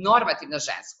normativna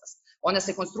ženskost. Ona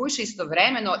se konstruiše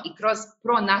istovremeno i kroz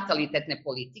pronatalitetne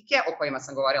politike, o kojima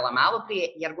sam govorila malo prije,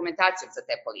 i argumentacijom za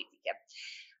te politike.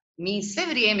 Mi sve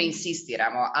vrijeme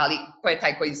insistiramo, ali ko je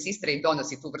taj koji insistira i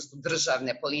donosi tu vrstu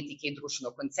državne politike i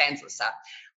društvenog konsenzusa,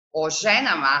 o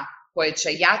ženama koje će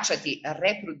jačati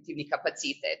reproduktivni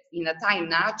kapacitet i na taj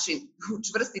način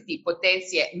učvrstiti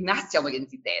potencije nacionalnog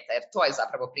identiteta, jer to je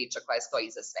zapravo priča koja stoji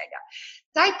iza svega.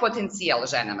 Taj potencijal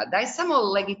ženama daje samo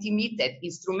legitimitet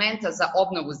instrumenta za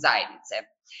obnovu zajednice,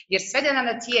 jer svedena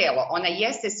na tijelo, ona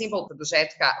jeste simbol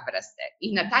produžetka vrste i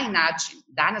na taj način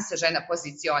danas se žena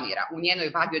pozicionira u njenoj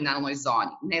vaginalnoj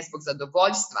zoni, ne zbog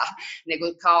zadovoljstva, nego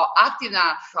kao aktivna,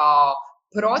 kao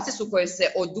proces u kojoj se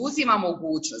oduzima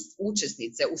mogućnost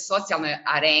učesnice u socijalnoj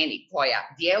areni koja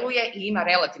djeluje i ima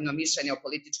relativno mišljenje o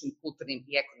političkim, kulturnim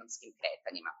i ekonomskim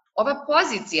kretanjima. Ova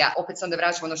pozicija, opet se onda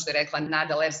vraćamo ono što je rekla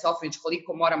Nada Ler-Sofrović, koliko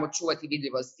moramo čuvati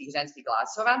vidljivost tih ženskih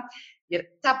glasova, jer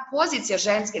ta pozicija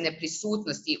ženske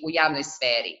neprisutnosti u javnoj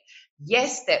sferi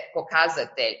jeste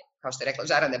pokazatelj, kao što je rekla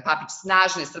Žarane Papić,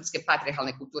 snažne srpske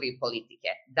patrijarhalne kulture i politike,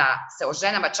 da se o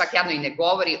ženama čak javno i ne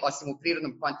govori, osim u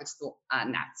prirodnom kontekstu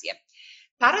nacije.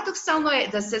 Paradoksalno je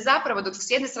da se zapravo, dok s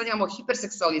jedne strane imamo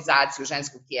hiperseksualizaciju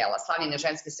ženskog tijela, slavljenje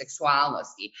ženske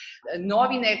seksualnosti,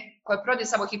 novine koje prodaju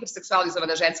samo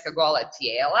hiperseksualizovana ženska gola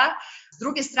tijela, s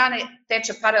druge strane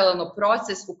teče paralelno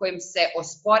proces u kojem se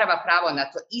osporava pravo na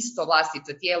to isto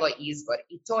vlastito tijelo i izbor.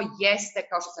 I to jeste,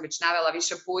 kao što sam već navela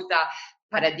više puta,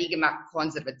 paradigma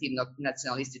konzervativnog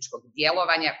nacionalističkog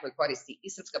djelovanja koje koristi i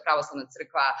Srpska pravoslavna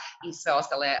crkva i sve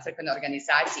ostale crkvene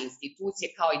organizacije i institucije,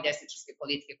 kao i desničarske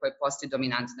politike koje postoje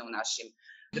dominantne u našim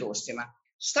društvima.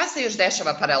 Šta se još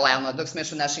dešava paralelno dok smo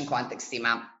još u našim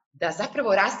kontekstima? Da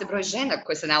zapravo raste broj žena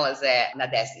koje se nalaze na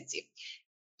desnici.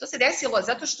 To se desilo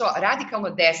zato što radikalno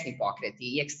desni pokreti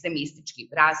i ekstremistički,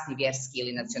 rasni, vjerski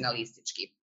ili nacionalistički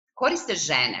koriste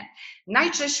žene,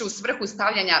 najčešće u svrhu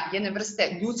stavljanja jedne vrste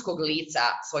ljudskog lica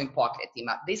svojim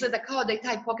pokretima, da izgleda kao da i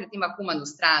taj pokret ima humanu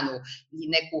stranu i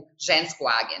neku žensku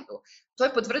agendu. To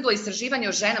je potvrdilo istraživanje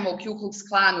o ženama u Ku Klux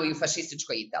Klanu i u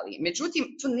fašističkoj Italiji. Međutim,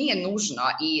 to nije nužno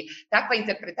i takva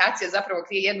interpretacija zapravo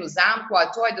krije jednu zamku,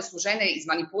 a to je da su žene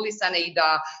izmanipulisane i da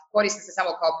koriste se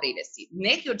samo kao privesci.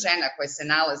 Neki od žena koje se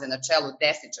nalaze na čelu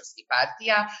desničarskih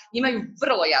partija imaju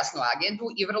vrlo jasnu agendu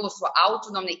i vrlo su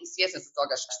autonomne i svjesne su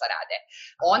toga šta rade.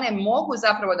 One mogu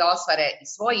zapravo da ostvare i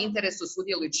svoj interes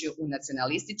sudjelujući u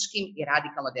nacionalističkim i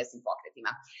radikalno desnim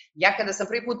pokretima. Ja kada sam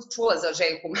prvi put čula za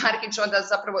Željku Markić, onda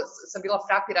zapravo sam bila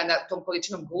frapirana tom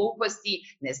količinom gluposti,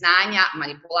 neznanja,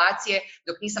 manipulacije,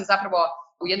 dok nisam zapravo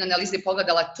u jednoj analizi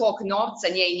pogledala tok novca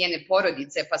nje i njene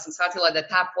porodice, pa sam shvatila da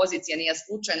ta pozicija nije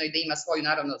slučajno i da ima svoju,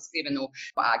 naravno, skrivenu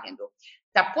agendu.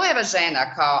 Ta pojava žena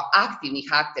kao aktivnih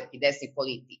akterki desnih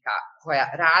politika koja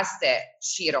raste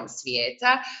širom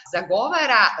svijeta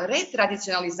zagovara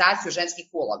retradicionalizaciju ženskih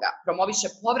uloga, promoviše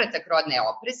povratak rodne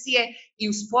opresije i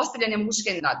uspostavljanje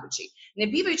muške nadmoći, ne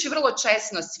bivajući vrlo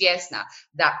često svjesna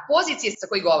da pozicije sa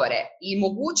koji govore i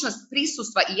mogućnost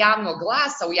prisustva i javnog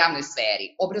glasa u javnoj sferi,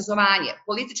 obrazovanje,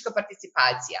 politička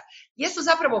participacija, jesu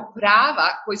zapravo prava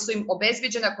koji su im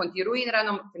obezbeđena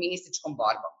kontinuiranom feminističkom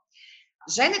borbom.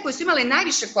 Žene koje su imale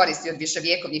najviše koristi od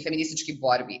viševjekovnih feminističkih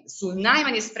borbi su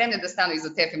najmanje spremne da stanu iza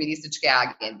te feminističke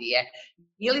agendije,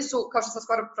 ili su, kao što sam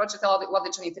skoro pročitala u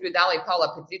odličan intervju dala i Paula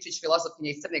Petričić, filozofkinja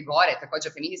iz Crne Gore, također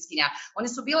feministkinja, one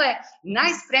su bile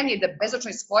najspremnije da bezočno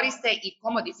iskoriste i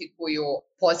komodifikuju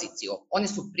poziciju. One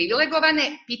su privilegovane,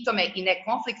 pitome i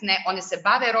nekonfliktne, one se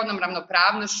bave rodnom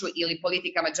ravnopravnošću ili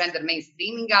politikama gender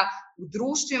mainstreaminga u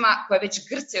društvima koje već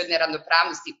grcaju od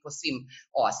neravnopravnosti po svim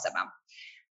osama.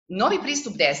 Novi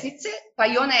pristup desnice, pa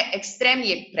i one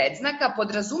ekstremnijeg predznaka,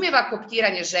 podrazumijeva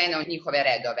koptiranje žene u njihove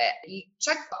redove i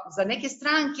čak za neke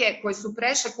stranke koje su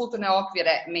prešle kulturne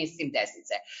okvire mainstream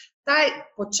desnice. Taj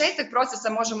početak procesa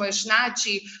možemo još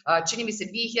naći, čini mi se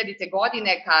 2000.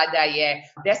 godine, kada je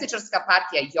desničarska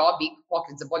partija Jobbik,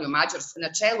 pokret za bolju Mađarsku, na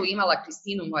čelu imala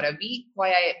Kristinu Moravi,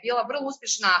 koja je bila vrlo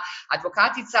uspješna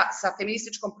advokatica sa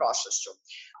feminističkom prošlošću.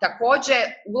 Također,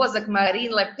 ulazak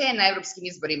Marine Le Pen na evropskim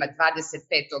izborima 25.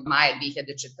 maja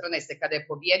 2014. kada je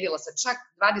pobjedila sa čak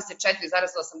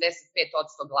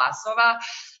 24,85% glasova,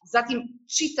 zatim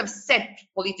čitav set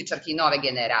političarki nove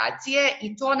generacije i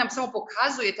to nam samo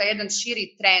pokazuje taj jedan širi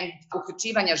trend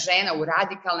uključivanja žena u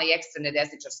radikalne i ekstremne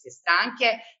desničarske stranke.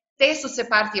 Te su se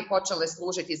partije počele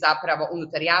služiti zapravo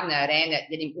unutar javne arene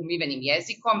jednim umivenim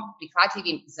jezikom,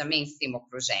 prihvatljivim za mainstream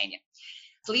okruženje.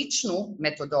 Sličnu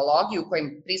metodologiju kojim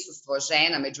prisustvo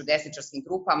žena među desničarskim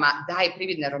grupama daje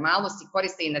privid normalnosti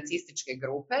koriste i nacističke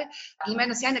grupe. Ima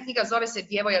jedna sjajna knjiga, zove se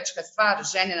Djevojačka stvar,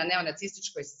 žene na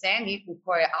neonacističkoj sceni, u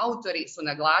kojoj autori su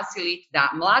naglasili da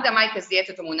mlada majka s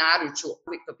djetetom u naručju,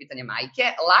 uvijek to pitanje majke,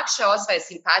 lakše osvaja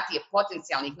simpatije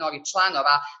potencijalnih novih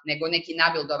članova nego neki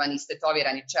nabildovani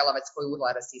istetovirani čelovac koji urla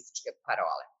rasističke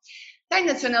parole. Taj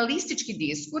nacionalistički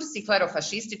diskurs i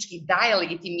klerofašistički daje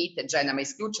legitimitet ženama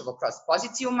isključivo kroz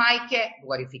poziciju majke,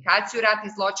 glorifikaciju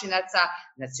ratnih zločinaca,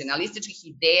 nacionalističkih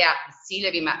ideja i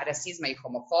ciljevima rasizma i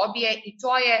homofobije i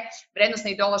to je vrednostna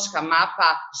ideološka mapa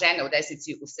žene u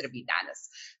desnici u Srbiji danas.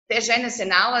 Te žene se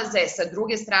nalaze sa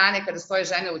druge strane kada stoje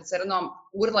žene u crnom,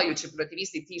 urlajući protiv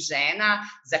istih tih žena,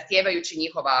 zahtijevajući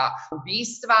njihova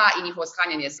ubistva i njihovo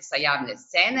sklanjanje sa javne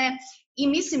scene. I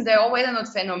mislim da je ovo jedan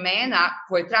od fenomena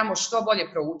koje trebamo što bolje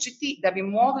proučiti da bi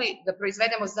mogli da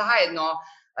proizvedemo zajedno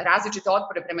različite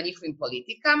otpore prema njihovim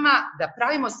politikama, da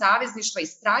pravimo savezništva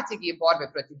i strategije borbe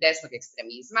protiv desnog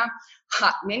ekstremizma.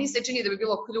 Meni se čini da bi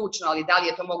bilo ključno, ali da li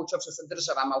je to moguće uopšte sa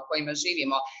državama u kojima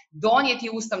živimo,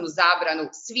 donijeti ustavnu zabranu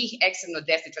svih ekstremno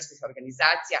desničarskih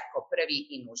organizacija kao prvi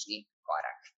i nužni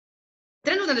korak.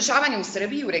 Trenutno dešavanje u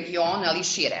Srbiji, u regionu, ali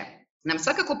i šire, nam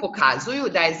svakako pokazuju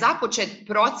da je započet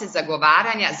proces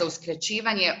zagovaranja za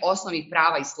uskraćivanje osnovnih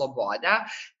prava i sloboda,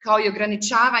 kao i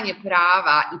ograničavanje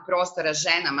prava i prostora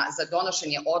ženama za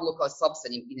donošenje odluka o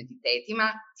sopstvenim identitetima,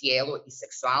 tijelu i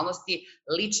seksualnosti,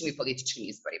 ličnim i političkim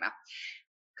izborima.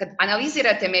 Kad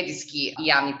analizirate medijski i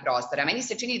javni prostor, a meni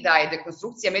se čini da je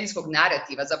dekonstrukcija medijskog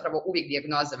narativa zapravo uvijek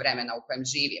dijagnoza vremena u kojem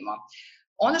živimo,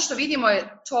 ono što vidimo je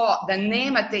to da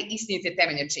nemate istinite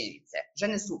temeljne činjenice.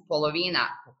 Žene su polovina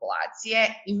populacije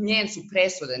i njen su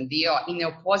presudan dio i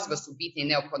neopozivo su bitni i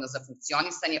neophodno za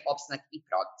funkcionisanje, opstanak i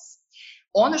progres.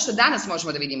 Ono što danas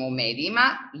možemo da vidimo u medijima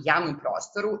i javnom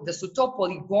prostoru, da su to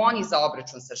poligoni za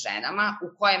obračun sa ženama u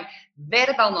kojem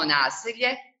verbalno nasilje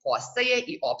postaje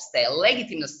i opstaje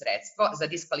legitimno sredstvo za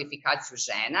diskvalifikaciju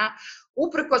žena,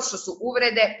 uprkos što su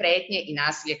uvrede, pretnje i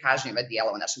nasilje kažnjiva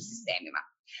djela u našim sistemima.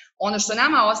 Ono što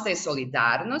nama ostaje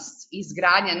solidarnost i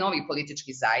izgradnja novih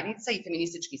političkih zajednica i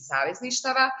feminističkih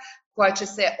savezništava koja će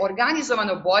se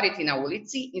organizovano boriti na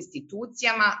ulici,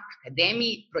 institucijama,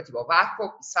 akademiji protiv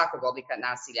ovakvog i svakog oblika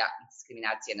nasilja i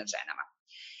diskriminacije nad ženama.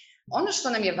 Ono što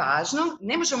nam je važno,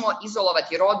 ne možemo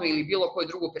izolovati rodnu ili bilo koju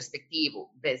drugu perspektivu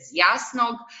bez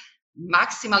jasnog,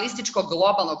 maksimalističkog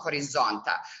globalnog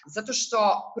horizonta, zato što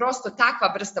prosto takva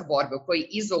vrsta borbe u kojoj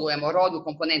izolujemo rodnu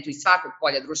komponentu iz svakog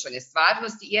polja društvene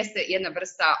stvarnosti jeste jedna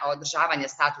vrsta održavanja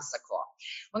statusa quo.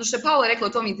 Ono što je Paula rekla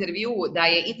u tom intervjuu da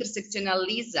je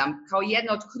intersekcionalizam kao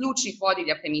jedna od ključnih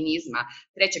vodilja feminizma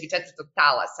trećeg i četvrtog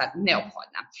talasa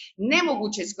neophodna.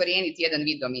 Nemoguće je iskorijeniti jedan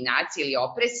vid dominacije ili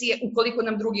opresije ukoliko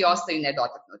nam drugi ostaju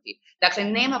nedotaknuti. Dakle,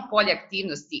 nema polja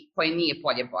aktivnosti koje nije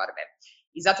polje borbe.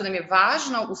 I zato nam je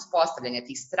važno uspostavljanje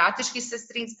tih strateških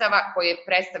sestrinstava koje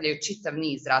predstavljaju čitav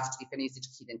niz različitih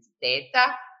feminističkih identiteta,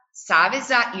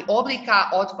 saveza i oblika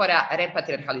otpora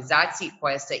repatriarhalizaciji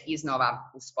koja se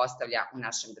iznova uspostavlja u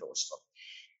našem društvu.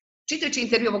 Čitajući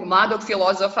intervju ovog mladog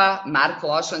filozofa, Mark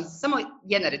Lošan, samo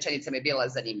jedna rečenica mi je bila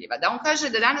zanimljiva, da on kaže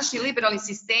da današnji liberalni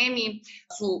sistemi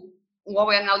su u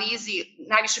ovoj analizi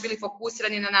najviše bili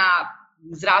fokusirani na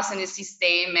zdravstvene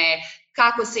sisteme,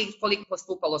 kako se i koliko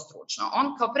postupalo stručno.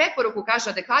 On kao preporuku kaže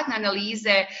adekvatne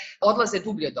analize odlaze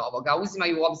dublje od ovoga,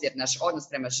 uzimaju u obzir naš odnos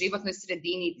prema životnoj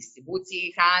sredini,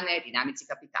 distribuciji hrane, dinamici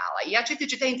kapitala. I ja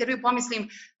čitajući taj intervju pomislim,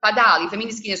 pa da, ali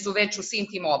feministkinje su već u svim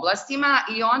tim oblastima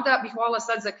i onda bih voljela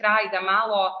sad za kraj da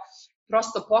malo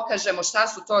prosto pokažemo šta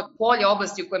su to polje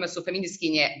oblasti u kojima su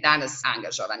feministkinje danas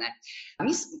angažovane.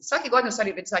 Mi svake godine, u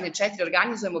stvari već zadnje 4,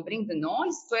 organizujemo Bring the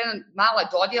Noise, to je jedna mala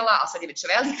dodjela, a sad je već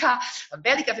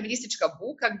velika feministička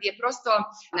buka gdje prosto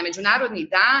na Međunarodni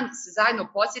dan se zajedno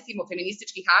podsjetimo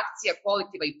feminističkih akcija,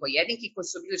 kolektiva i pojedinki koji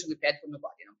su obilježili prethodnu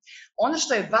godinu. Ono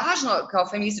što je važno kao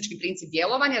feministički princip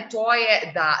djelovanja, to je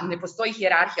da ne postoji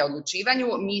hijerarhija odlučivanju,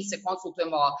 mi se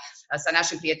konsultujemo sa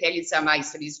našim prijateljicama iz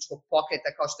feminističkog pokreta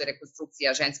kao što je rekonstrukcija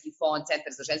Ženski fond,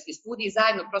 Centar za ženske studije i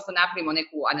zajedno prosto napravimo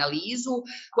neku analizu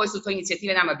koje su to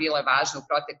inicijative nama bile važne u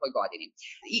protekloj godini.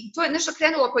 I to je nešto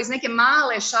krenulo kao iz neke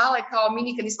male šale kao mi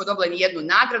nikad nismo dobili ni jednu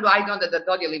nagradu, ajde onda da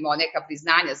dodijelimo neka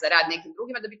priznanja za rad nekim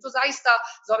drugima, da bi to zaista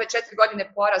za ove 4 godine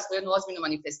poraslo jednu ozbiljnu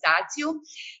manifestaciju.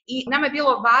 I nama je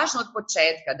bilo važno od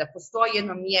početka da postoji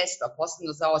jedno mjesto,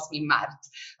 posebno za 8. mart,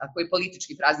 koji je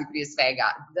politički praznik prije svega,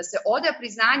 da se oda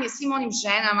priznanje svim onim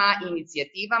ženama i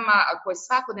inicijativama koje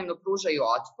svakodnevno pružaju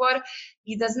otpor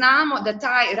i da znamo da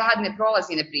taj rad ne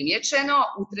prolazi neprimjećeno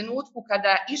u trenutku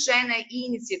kada i žene i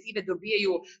inicijative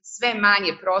dobijaju sve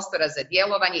manje prostora za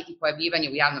djelovanje i pojavljivanje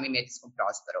u javnom i medijskom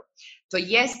prostoru. To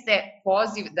jeste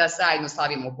poziv da zajedno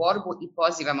slavimo borbu i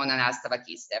pozivamo na nastavak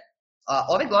iste.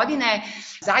 Ove godine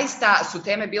zaista su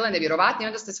teme bile nevjerovatne i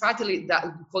onda ste shvatili da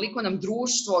koliko nam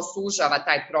društvo sužava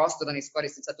taj prostor, da ne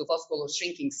iskoristim sad tu floskulu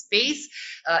shrinking space,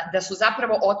 da su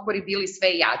zapravo otpori bili sve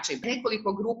jači. Nekoliko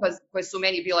grupa koje su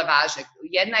meni bile važne.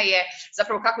 Jedna je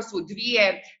zapravo kako su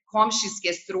 2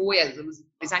 komšijske struje,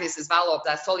 priznanje se zvalo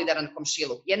za solidaran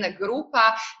komšiluk. Jedna grupa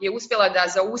je uspjela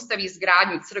da zaustavi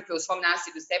izgradnju crkve u svom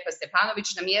naselju Stepa Stepanović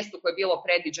na mjestu koje je bilo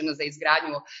predviđeno za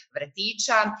izgradnju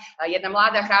vrtića. Jedna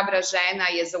mlada hrabra žena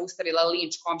je zaustavila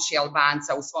linč komšije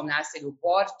Albanca u svom naselju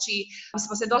Borči. Mi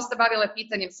smo se dosta bavile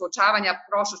pitanjem suočavanja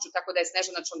prošlošću, tako da je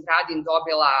Snežana Čongradin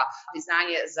dobila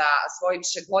priznanje za svoje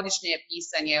višegodišnje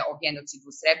pisanje o genocidu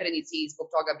u Srebrenici i zbog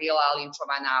toga bila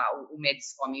linčovana u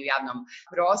medijskom i u javnom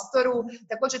prostoru.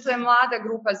 Također tu je mlada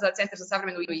grupa za Centar za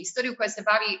savremenu istoriju koja se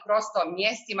bavi prosto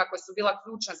mjestima koja su bila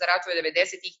ključna za ratove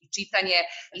 90-ih i čitanje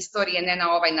istorije ne na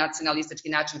ovaj nacionalistički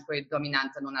način koji je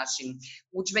dominantan u našim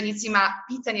udžbenicima.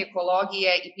 Pitanje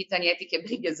ekologije i pitanje etike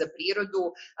brige za prirodu.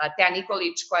 Teja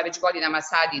Nikolić koja već godinama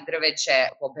sadi drveće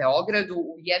po Beogradu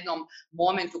u jednom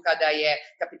momentu kada je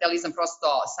kapitalizam prosto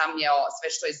samljeo sve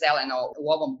što je zeleno u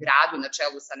ovom gradu na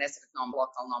čelu sa nesretnom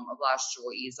lokalnom vlašću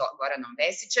i Goranom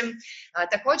Vesićem.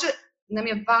 Također nam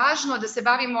je važno da se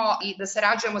bavimo i da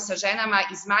sarađujemo sa ženama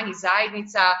iz manjih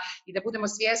zajednica i da budemo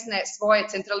svjesne svoje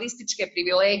centralističke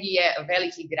privilegije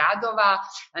velikih gradova.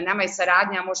 Nama je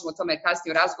saradnja, možemo o tome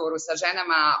kasnije u razgovoru sa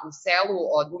ženama u selu,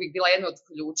 od uvijek bila jedna od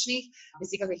ključnih, bez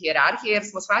ikakve hijerarhije, jer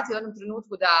smo shvatili u jednom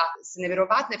trenutku da se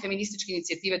nevjerovatne feminističke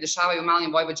inicijative dešavaju u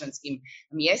malim vojvođanskim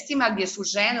mjestima, gdje su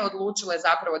žene odlučile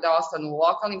zapravo da ostanu u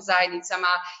lokalnim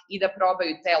zajednicama i da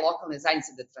probaju te lokalne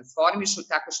zajednice da transformišu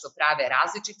tako što prave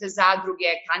različite zadruge,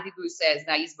 kandiduju se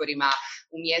na izborima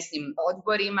u mjesnim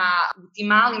odborima, u tim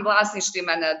malim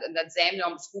vlasništvima nad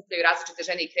zemljom skupljaju različite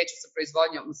žene i kreću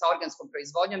sa organskom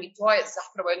proizvodnjom i to je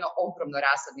zapravo jedno ogromno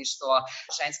rasadništvo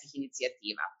ženskih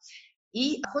inicijativa.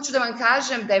 I hoću da vam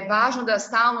kažem da je važno da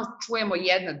stalno čujemo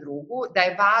jedna drugu, da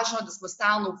je važno da smo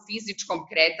stalno u fizičkom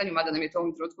kretanju, mada nam je to u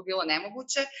ovom trenutku bilo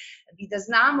nemoguće, i da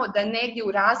znamo da negdje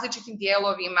u različitim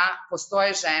dijelovima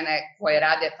postoje žene koje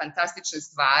rade fantastične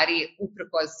stvari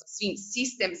uprkos svim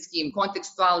sistemskim,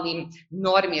 kontekstualnim,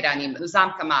 normiranim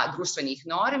zamkama društvenih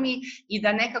normi i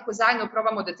da nekako zajedno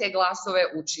probamo da te glasove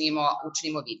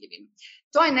učinimo vidljivim.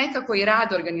 To je nekako i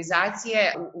rad organizacije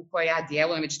u kojoj ja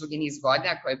djelujem već dugi niz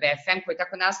godina, koja je BFM, koja je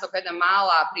tako nastao kao jedna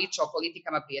mala priča o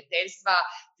politikama prijateljstva.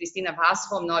 Kristina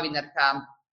Vasholm, novinarka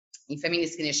i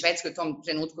feministkinja iz Švedske, u tom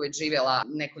trenutku već živjela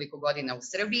nekoliko godina u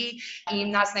Srbiji i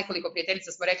nas nekoliko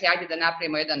prijateljica smo rekli ajde da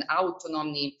napravimo jedan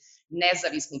autonomni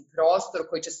nezavisni prostor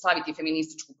koji će slaviti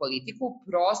feminističku politiku,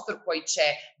 prostor koji će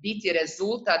biti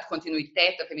rezultat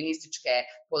kontinuiteta feminističke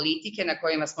politike na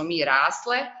kojima smo mi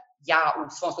rasle. Ja u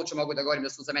svom slučaju mogu da govorim da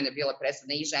su za mene bile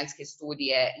presudne i ženske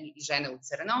studije i žene u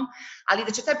crnom, ali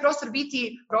da će taj prostor biti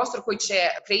prostor koji će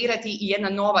kreirati i jedna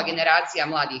nova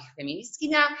generacija mladih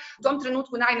feministkinja. U tom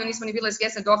trenutku naivno nismo ni bile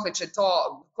svjesne dokle će to,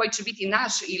 koji će biti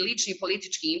naš i lični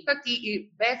politički impakt i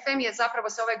BFM je zapravo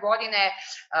se ove godine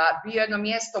bio jedno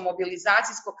mjesto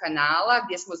mobilizacijskog kanala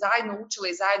gdje smo zajedno učile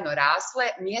i zajedno rasle,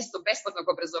 mjesto besplatnog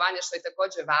obrazovanja što je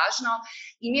također važno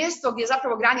i mjesto gdje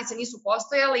zapravo granice nisu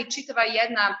postojale i čitava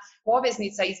jedna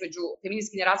poveznica između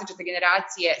feministkinje različite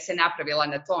generacije se napravila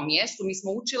na tom mjestu. Mi smo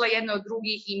učile jedne od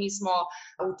drugih i mi smo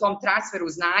u tom transferu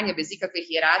znanja bez ikakve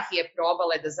hijerarhije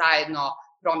probale da zajedno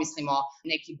promislimo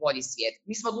neki bolji svijet.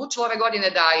 Mi smo odlučili ove godine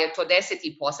da je to 10.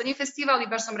 i poslednji festival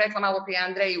i baš sam rekla malo prije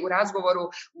Andreji u razgovoru,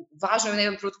 važno je u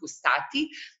jednom trenutku stati,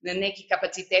 neki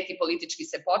kapaciteti politički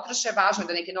se potroše, važno je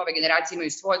da neke nove generacije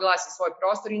imaju svoj glas i svoj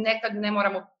prostor i nekad ne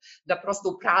moramo da prosto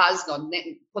u prazno,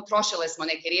 potrošile smo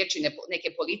neke riječi, neke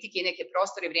politike i neke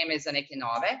prostore, vrijeme je za neke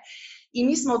nove. I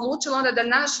mi smo odlučili onda da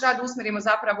naš rad usmerimo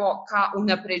zapravo ka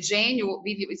unapređenju,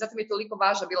 i zato mi je toliko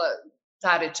važna bila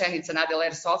ta rečenica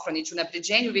Nadele Sofronić,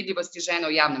 unapređenju vidljivosti žena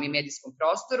u javnom i medijskom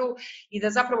prostoru i da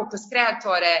zapravo kroz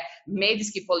kreatore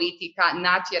medijskih politika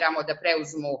natjeramo da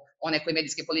preuzmu one koji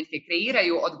medijske politike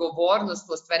kreiraju, odgovornost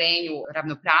u ostvarenju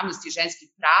ravnopravnosti ženskih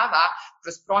prava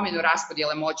kroz promjenu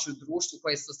raspodjele moći u društvu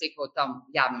koje se oslikava u tom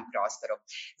javnom prostoru.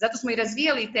 Zato smo i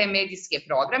razvijali te medijske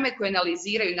programe koje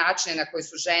analiziraju načine na koje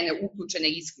su žene uključene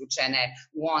i isključene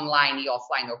u online i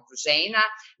offline okruženja,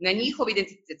 na njihove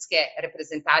identitetske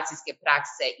reprezentacijske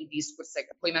prakse i diskurse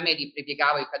kojima mediji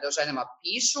pribjegavaju kada o ženama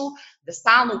pišu, da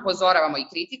stalno upozoravamo i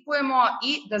kritikujemo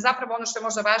i da zapravo ono što je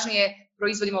možda važnije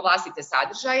proizvodimo vlastite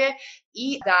sadržaje i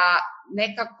da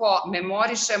nekako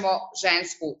memorišemo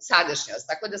žensku sadašnjost.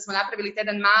 Tako da smo napravili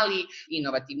jedan mali,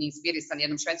 inovativni, inspirisan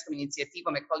jednom švedskom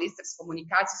inicijativom Ekvalisterski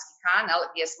komunikacijski kanal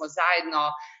gdje smo zajedno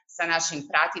sa našim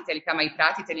pratiteljkama i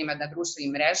pratiteljima na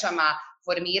društvenim mrežama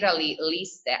formirali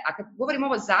liste. A kad govorimo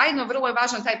ovo zajedno, vrlo je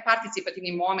važan taj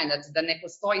participativni moment, da ne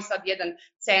postoji sad jedan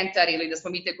centar ili da smo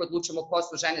mi tek odlučimo ko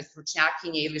su žene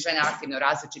stručnjakinje ili žene aktivne u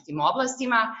različitim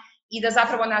oblastima, i da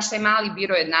zapravo naš taj mali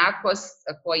biro jednakost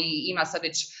koji ima sad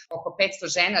već oko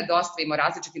 500 žena dostavimo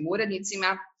različitim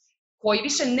urednicima koji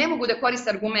više ne mogu da koriste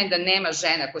argument da nema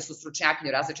žena koje su stručnjakinje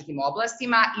u različitim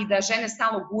oblastima i da žene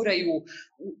stalno guraju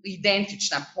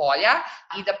identična polja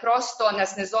i da prosto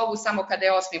nas ne zovu samo kada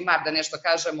je 8. mart da nešto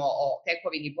kažemo o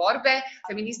tekovini borbe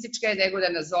feminističke, nego da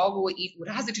nas zovu i u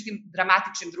različitim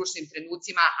dramatičnim društvenim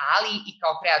trenucima, ali i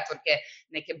kao kreatorke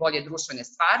neke bolje društvene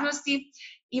stvarnosti.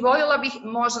 I voljela bih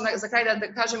možda za kraj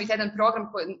da kažem i jedan program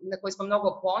na koji smo mnogo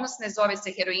ponosne, zove se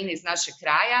Heroine iz našeg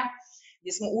kraja,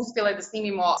 gdje smo uspjele da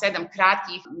snimimo 7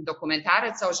 kratkih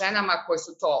dokumentaraca o ženama koje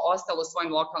su to ostale u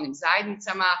svojim lokalnim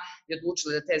zajednicama i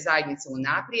odlučile da te zajednice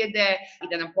unaprijede i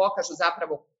da nam pokažu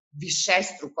zapravo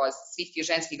višestrukost svih tih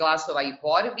ženskih glasova i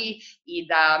borbi i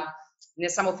da ne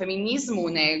samo feminizmu,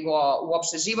 nego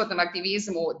uopšte životnom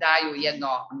aktivizmu daju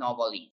jedno novo lice.